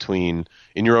ownership in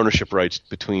your ownership rights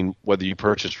between whether you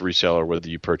purchased resale or whether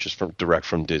you purchased direct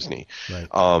from Disney.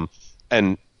 Right.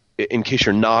 And in case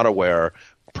you're not aware,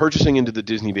 purchasing into the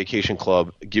Disney Vacation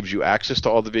Club gives you access to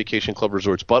all the Vacation Club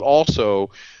resorts, but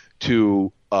also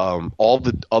to all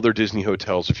the other Disney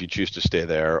hotels if you choose to stay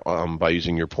there by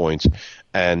using your points,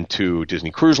 and to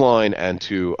Disney Cruise Line, and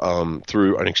to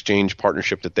through an exchange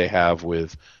partnership that they have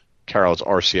with Carol's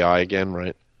RCI again,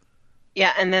 right?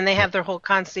 Yeah, and then they have their whole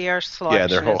concierge selection. Yeah,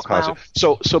 their whole concierge.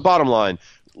 So bottom line,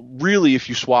 really, if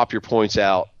you swap your points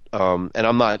out, and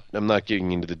I'm not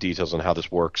getting into the details on how this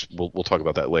works. We'll talk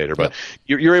about that later. But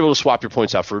you're able to swap your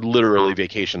points out for literally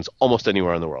vacations almost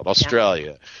anywhere in the world.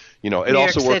 Australia. It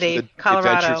also works with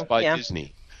Adventures by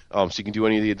Disney. So you can do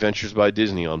any of the Adventures by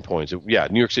Disney on points.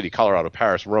 New York City, Colorado,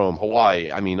 Paris, Rome,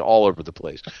 Hawaii. I mean, all over the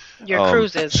place. Your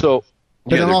cruises.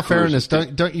 But in all fairness,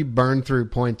 don't you burn through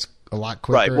points a lot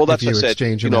quicker? Right. Well, that's if you what I said.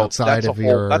 exchange them outside of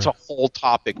your. That's a whole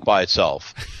topic by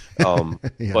itself.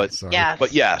 Yeah,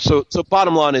 but yeah. So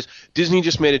bottom line is, Disney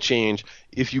just made a change.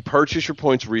 If you purchase your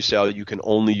points resale, you can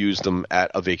only use them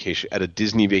at a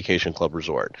Disney Vacation Club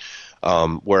resort.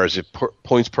 Whereas if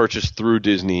points purchased through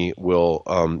Disney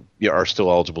are still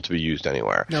eligible to be used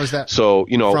anywhere. Now, is that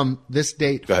from this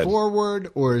date forward,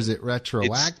 or is it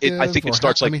retroactive? I think it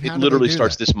starts it literally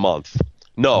starts this month.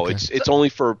 No, okay. It's only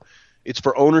for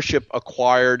ownership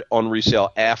acquired on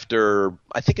resale after,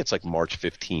 I think it's like March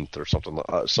 15th or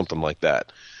something like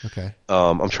that. Okay.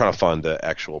 I'm trying to find the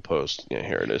actual post. Yeah,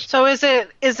 here it is. So is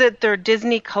it their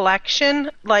Disney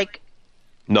collection?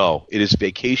 No, it is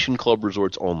Vacation Club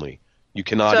resorts only. You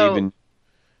cannot even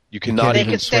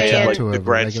switch out to the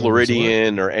Grand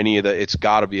Floridian or any of the. It's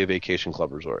got to be a Vacation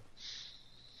Club resort.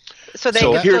 So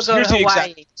here's the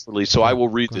exact release. So I will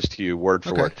read this to you word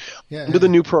for word. Under the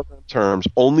new program terms,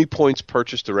 only points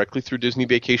purchased directly through Disney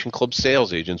Vacation Club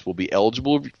sales agents will be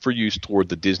eligible for use toward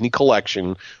the Disney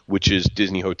Collection, which is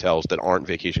Disney hotels that aren't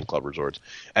Vacation Club resorts.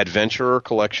 Adventurer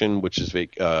Collection, which is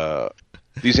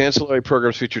these ancillary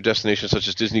programs feature destinations such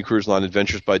as Disney Cruise Line,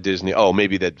 Adventures by Disney. Oh,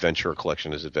 maybe that Adventurer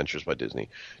Collection is Adventures by Disney.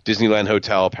 Disneyland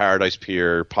Hotel, Paradise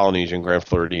Pier, Polynesian, Grand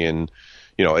Floridian,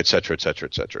 et cetera, et cetera,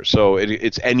 et cetera. So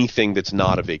it's anything that's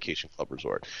not a Vacation Club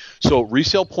resort. So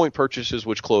resale point purchases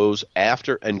which close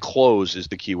after, and close is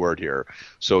the key word here.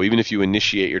 So even if you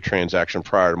initiate your transaction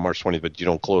prior to March 20th, but you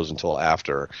don't close until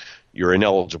after, you're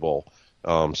ineligible.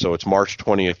 So it's March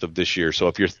 20th of this year.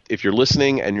 So if you're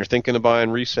listening and you're thinking of buying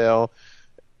resale,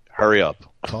 hurry up.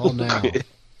 Call now.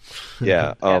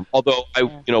 Yeah. Although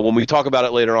when we talk about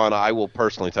it later on, I will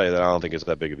personally tell you that I don't think it's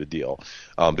that big of a deal,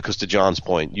 because to John's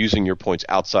point, using your points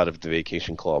outside of the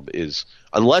Vacation Club is,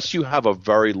 unless you have a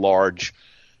very large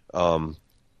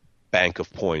bank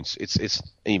of points, it's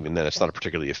even then it's not a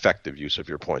particularly effective use of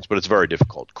your points, but it's very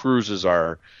difficult. Cruises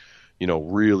are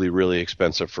really, really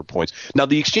expensive for points. Now,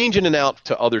 the exchange in and out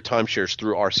to other timeshares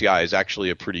through RCI is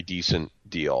actually a pretty decent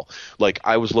deal. Like,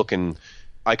 I was looking,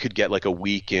 I could get like a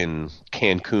week in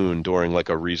Cancun during like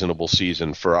a reasonable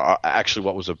season for actually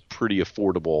what was a pretty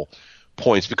affordable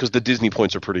points, because the Disney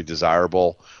points are pretty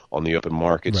desirable on the open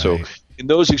market. Right. So in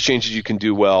those exchanges you can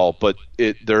do well, but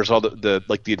there's the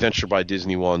Adventure by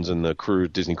Disney ones and the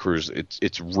Disney Cruise.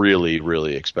 It's really,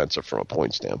 really expensive from a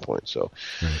point standpoint. So,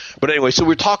 right. But anyway, so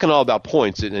we're talking all about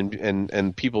points,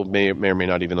 and people may or may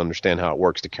not even understand how it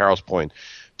works. To Carol's point,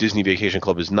 Disney Vacation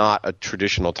Club is not a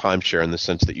traditional timeshare in the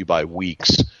sense that you buy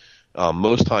weeks.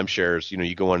 Most timeshares,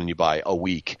 you go in and you buy a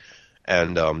week.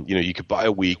 And, you could buy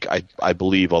a week, I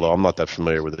believe, although I'm not that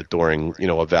familiar with it, during,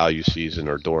 a value season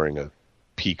or during a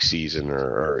peak season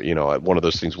or one of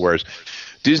those things. Whereas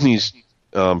Disney's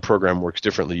program works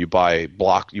differently. You buy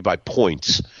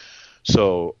points.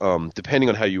 So depending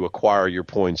on how you acquire your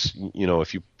points,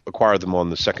 if you acquire them on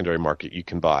the secondary market, you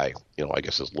can buy, I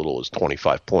guess as little as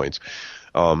 25 points.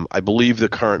 I believe the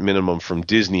current minimum from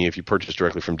Disney, if you purchase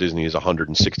directly from Disney, is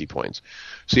 160 points.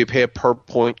 So you pay a per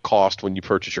point cost when you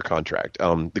purchase your contract.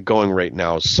 The going rate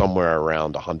now is somewhere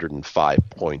around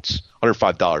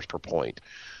 $105 per point.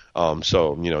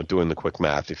 So, doing the quick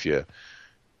math, if you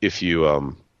if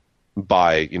you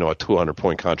buy, a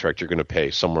 200-point contract, you're going to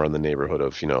pay somewhere in the neighborhood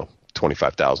of,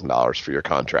 $25,000 for your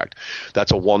contract.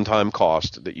 That's a one-time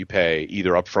cost that you pay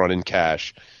either upfront in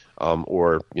cash,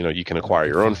 or you can acquire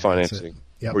your own financing,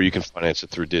 or you can finance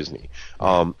it through Disney.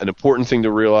 An important thing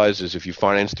to realize is if you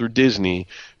finance through Disney,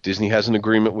 Disney has an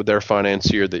agreement with their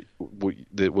financier that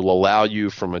will allow you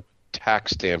from a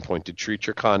tax standpoint to treat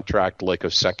your contract like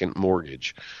a second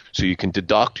mortgage, so you can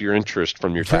deduct your interest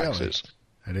from your taxes.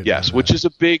 Yes, which is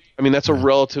that's a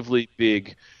relatively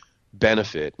big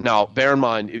benefit. Now, bear in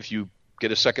mind, if you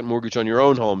get a second mortgage on your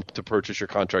own home to purchase your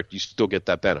contract, you still get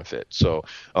that benefit. So,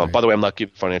 by the way, I'm not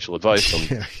giving financial advice.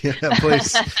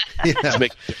 Please,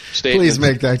 please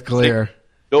make that clear.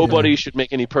 Nobody should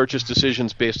make any purchase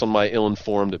decisions based on my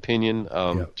ill-informed opinion.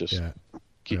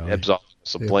 Keep absolving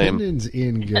us of blame. The opinions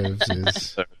Ian gives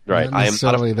is right. not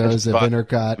necessarily those of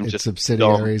Intercot, its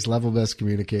subsidiaries, Level Best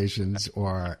Communications,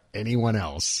 or anyone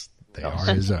else. They are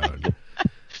his own.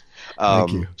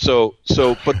 Thank you. So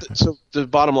the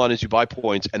bottom line is you buy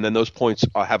points, and then those points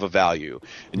have a value,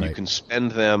 and you can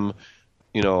spend them,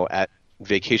 at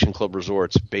vacation club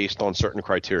resorts based on certain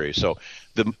criteria. So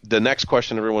the next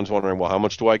question everyone's wondering, well, how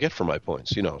much do I get for my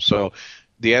points? So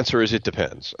the answer is it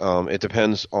depends. It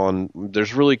depends on –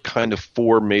 there's really kind of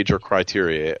four major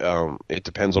criteria. It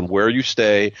depends on where you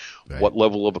stay, what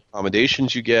level of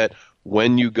accommodations you get,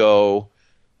 when you go,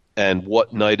 and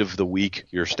what night of the week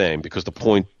you're staying, because the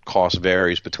point cost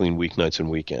varies between weeknights and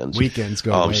weekends. Weekends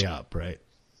go way up, right?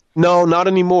 No, not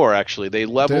anymore, actually. They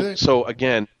leveled – so,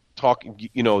 again –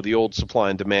 the old supply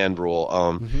and demand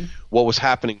rule. What was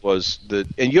happening was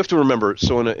and you have to remember.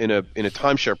 So in a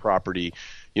timeshare property,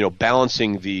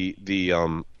 balancing the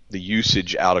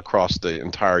usage out across the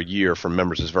entire year for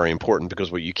members is very important,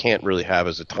 because what you can't really have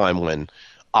is a time when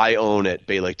I own at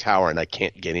Bay Lake Tower and I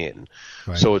can't get in.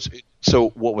 Right. So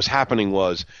what was happening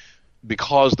was,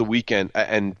 because the weekend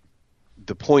and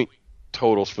the point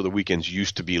totals for the weekends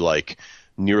used to be like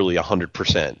nearly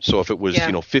 100%. So if it was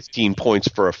 15 points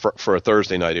for a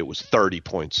Thursday night, it was 30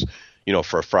 points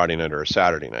for a Friday night or a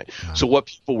Saturday night. So what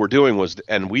people were doing was,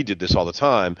 and we did this all the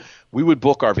time, we would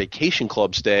book our vacation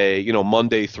club stay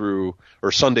Monday through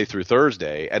or Sunday through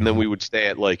Thursday, and then we would stay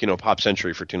at Pop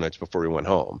Century for 2 nights before we went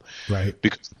home, right?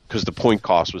 Because the point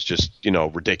cost was just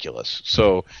ridiculous.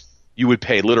 So you would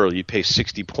pay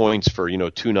 60 points for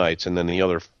 2 nights, and then the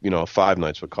other 5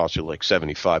 nights would cost you like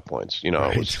 75 points.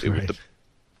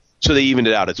 So they evened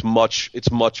it out. It's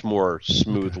much more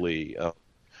smoothly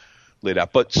laid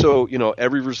out. But so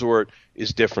every resort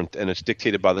is different, and it's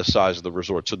dictated by the size of the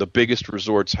resort. So the biggest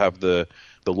resorts have the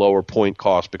lower point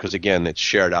cost, because again, it's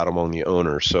shared out among the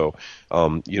owners. So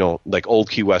like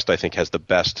Old Key West, I think, has the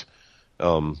best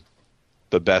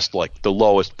like the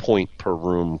lowest point per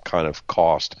room kind of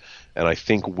cost, and I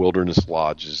think Wilderness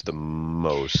Lodge is the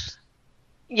most.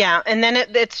 Yeah, and then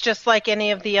it's just like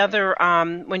any of the other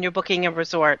when you're booking a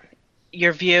resort,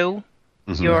 your view,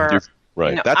 your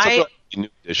right. That's a new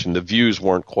addition. The views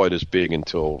weren't quite as big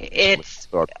until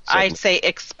I'd say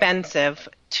expensive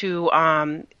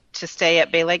to stay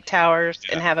at Bay Lake Towers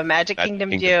and have a Magic Kingdom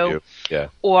view,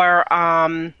 or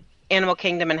Animal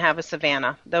Kingdom and have a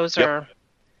Savannah. Those are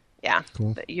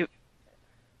cool.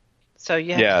 So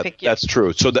you have to pick that's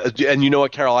true. So and you know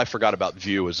what, Carol, I forgot about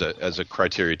view as a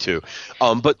criteria too.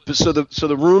 But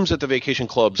the rooms at the vacation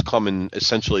clubs come in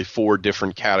essentially 4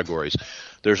 different categories.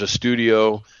 There's a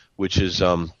studio, which is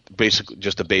basically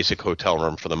just a basic hotel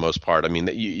room for the most part. I mean,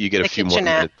 you get a few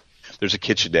more. There's a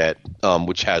kitchenette,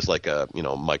 which has like a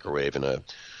microwave and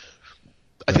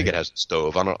I think it has a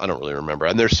stove. I don't really remember.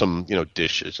 And there's some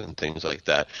dishes and things like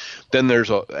that. Then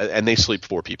and they sleep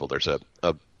 4 people. There's a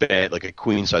bed, like a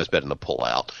queen size bed, and a pull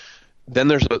out. Then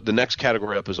there's the next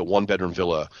category up is a 1-bedroom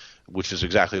villa, which is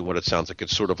exactly what it sounds like.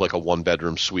 It's sort of like a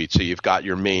 1-bedroom suite. So you've got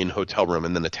your main hotel room,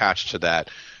 and then attached to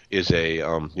that is a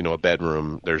a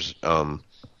bedroom. There's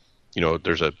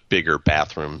there's a bigger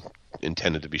bathroom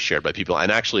intended to be shared by people.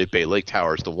 And actually at Bay Lake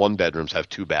Towers, the 1-bedrooms have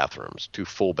 2 bathrooms, 2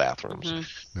 full bathrooms,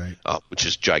 which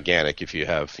is gigantic if you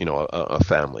have a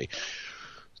family.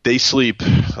 They sleep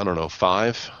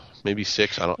 5, maybe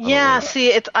 6. I don't know.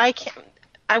 See,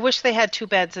 I wish they had 2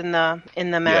 beds in the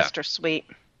master suite.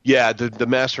 Yeah, the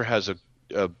master has a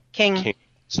king.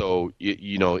 So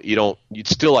you'd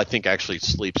still, I think, actually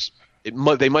sleeps.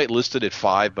 They might list it at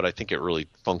 5, but I think it really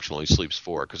functionally sleeps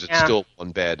 4, because it's still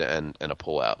 1 bed and a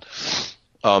pull-out.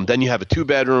 Then you have a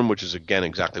 2-bedroom, which is, again,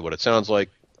 exactly what it sounds like.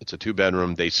 It's a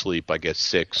 2-bedroom. They sleep, I guess,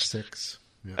 6.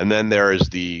 Yeah. And then there is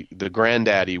the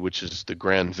Granddaddy, which is the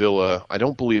Grand Villa. I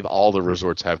don't believe all the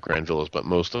resorts have Grand Villas, but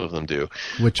most of them do.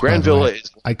 Which Grand Villa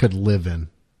is I could live in.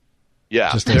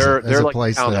 Yeah, Just they're as a like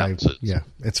place townhouses.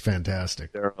 it's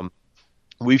fantastic. They're,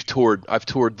 I've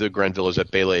toured the Grand Villas at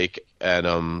Bay Lake, at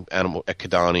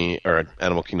Kidani, or at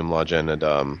Animal Kingdom Lodge, and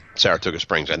at Saratoga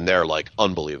Springs, and they're like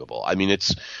unbelievable. I mean,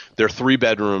 they're 3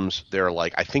 bedrooms. They're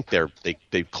like, I think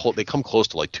they come close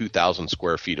to like 2,000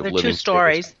 square feet of They're living 2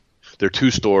 stories. space. They're 2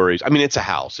 stories. I mean, it's a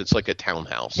house. It's like a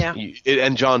townhouse. Yeah.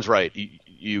 And John's right.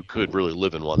 You could really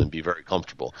live in one and be very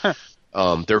comfortable.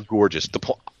 They're gorgeous.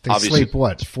 They sleep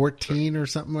what, 14 or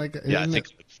something like that? Yeah, Isn't I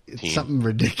think it's something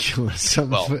ridiculous.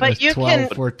 But you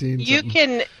 12, 14. You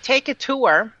can take a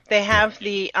tour. They have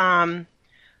the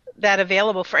that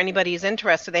available for anybody who's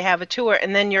interested. They have a tour,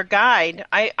 and then your guide.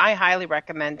 I highly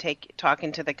recommend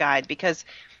talking to the guide, because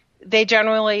they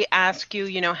generally ask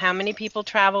you, how many people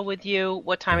travel with you,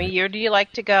 what time of year do you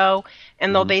like to go,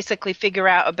 and they'll basically figure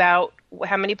out about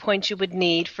how many points you would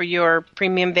need for your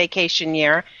premium vacation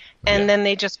year, and then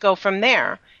they just go from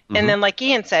there. And then, like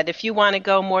Ian said, if you want to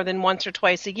go more than once or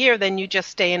twice a year, then you just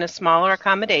stay in a smaller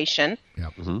accommodation,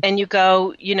 and you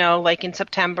go, like in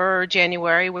September or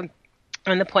January when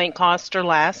the point costs are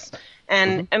less.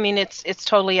 And I mean, it's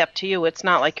totally up to you. It's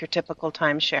not like your typical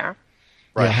timeshare.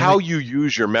 Right. How you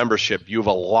use your membership, you have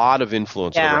a lot of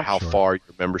influence over how far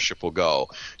your membership will go.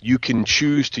 You can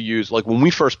choose to use, like when we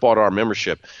first bought our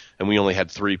membership and we only had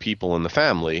 3 people in the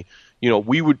family,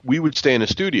 we would stay in a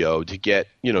studio to get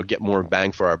more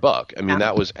bang for our buck. I mean,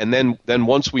 that was, and then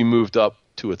once we moved up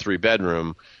to a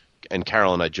 3-bedroom, and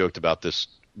Carol and I joked about this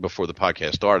before the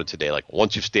podcast started today, like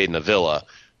once you've stayed in a villa,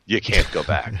 you can't go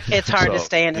back. It's hard to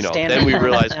stay in a standard. Then we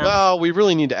realized, well, we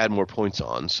really need to add more points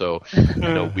on. So,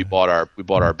 we bought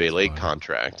our Bay Lake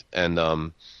contract, and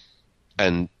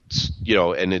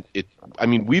it. I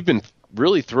mean, we've been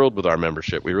really thrilled with our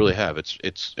membership. We really have.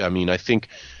 It's. I mean, I think,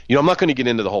 I'm not going to get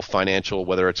into the whole financial,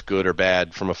 whether it's good or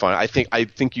bad from a I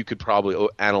think you could probably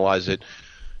analyze it,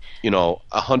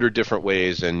 100 different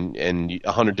ways, and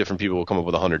 100 different people will come up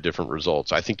with 100 different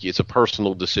results. I think it's a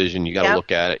personal decision. You got to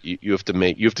look at it. You have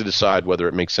to decide whether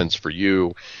it makes sense for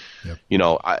you. Yep.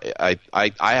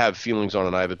 I have feelings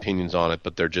on it. I have opinions on it,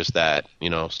 but they're just that,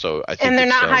 so I think. And they're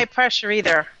not high pressure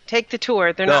either. Take the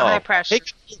tour. They're not high pressure.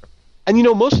 And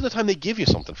most of the time they give you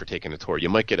something for taking a tour. You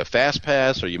might get a fast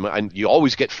pass, or you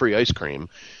always get free ice cream,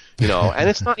 and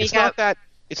it's not that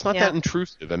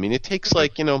intrusive. I mean, it takes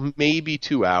maybe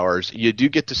 2 hours. You do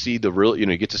get to see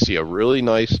you get to see a really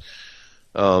nice,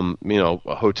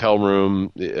 a hotel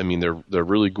room. I mean, they're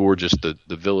really gorgeous. The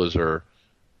villas are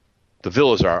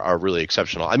really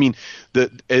exceptional. I mean,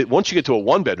 once you get to a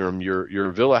 1-bedroom,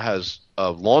 your villa has a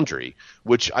laundry,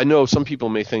 which I know some people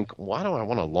may think, why do I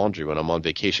want a laundry when I'm on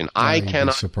vacation? I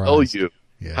cannot tell you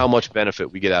how much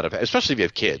benefit we get out of it, especially if you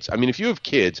have kids. I mean, if you have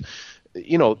kids,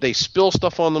 they spill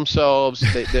stuff on themselves.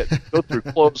 They go through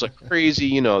clothes like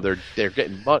crazy. They're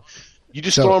getting mud. You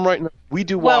just throw them right in. We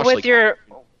do wash. Well,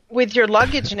 with your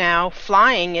luggage now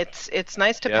flying, it's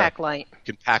nice to pack light.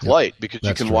 You can pack light because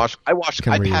you can wash. I pack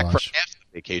for half the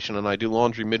vacation, and I do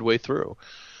laundry midway through.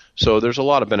 So there's a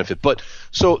lot of benefit.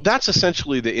 So that's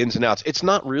essentially the ins and outs. It's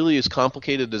not really as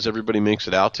complicated as everybody makes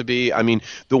it out to be. I mean,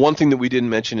 the one thing that we didn't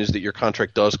mention is that your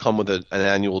contract does come with an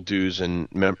annual dues and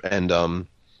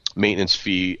maintenance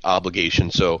fee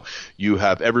obligation. So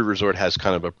every resort has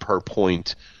kind of a per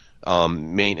point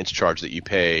maintenance charge that you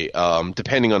pay.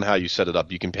 Depending on how you set it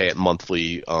up, you can pay it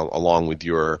monthly along with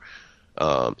your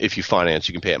if you finance,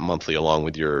 you can pay it monthly along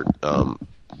with your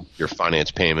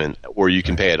finance payment, or you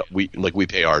can pay it. We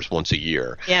pay ours once a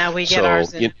year. Yeah, we get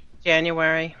ours in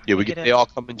January. Yeah, they all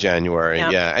come in January.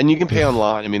 Yeah, and you can pay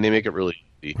online. I mean, they make it really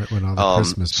easy. Right when all the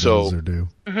Christmas bills are due.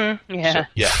 Mm-hmm.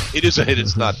 Yeah, it is.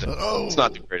 It's not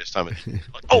the greatest time. I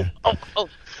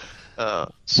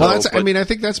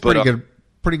think that's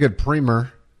pretty good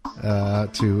primer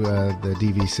to the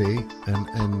DVC,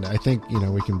 and I think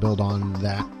we can build on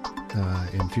that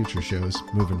in future shows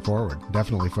moving forward.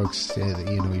 Definitely, folks.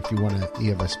 If you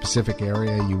have a specific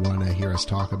area you want to hear us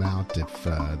talk about, if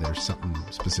there's something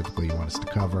specifically you want us to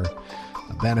cover,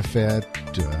 a benefit,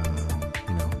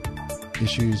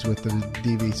 issues with the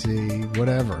DVC,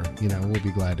 whatever, we'll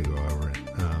be glad to go over it.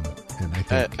 And I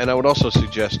think, and I would also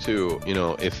suggest too,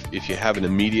 if you have an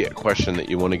immediate question that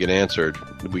you want to get answered,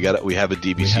 we have a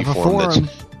DVC forum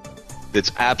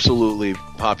that's absolutely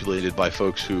populated by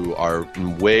folks who are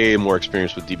way more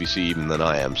experienced with DVC even than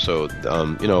I am. So,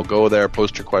 go there,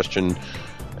 post your question,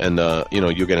 and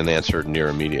you'll get an answer near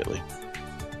immediately.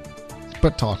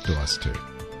 But talk to us too.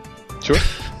 Sure.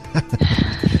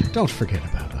 Don't forget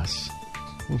about us.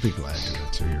 We'll be glad to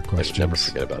answer your questions. Never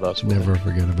forget about us. Never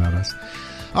forget about us.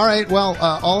 All right. Well,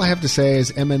 all I have to say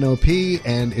is MNOP,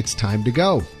 and it's time to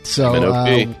go. So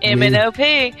MNOP.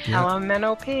 MNOP.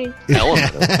 LMNOP.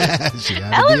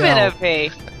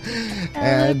 LMNOP.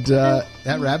 And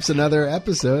that wraps another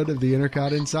episode of the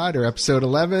Intercot Insider, episode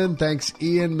 11. Thanks,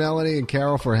 Ian, Melanie, and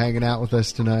Carol for hanging out with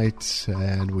us tonight.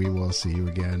 And we will see you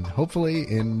again, hopefully,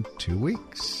 in 2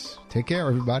 weeks. Take care,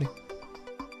 everybody.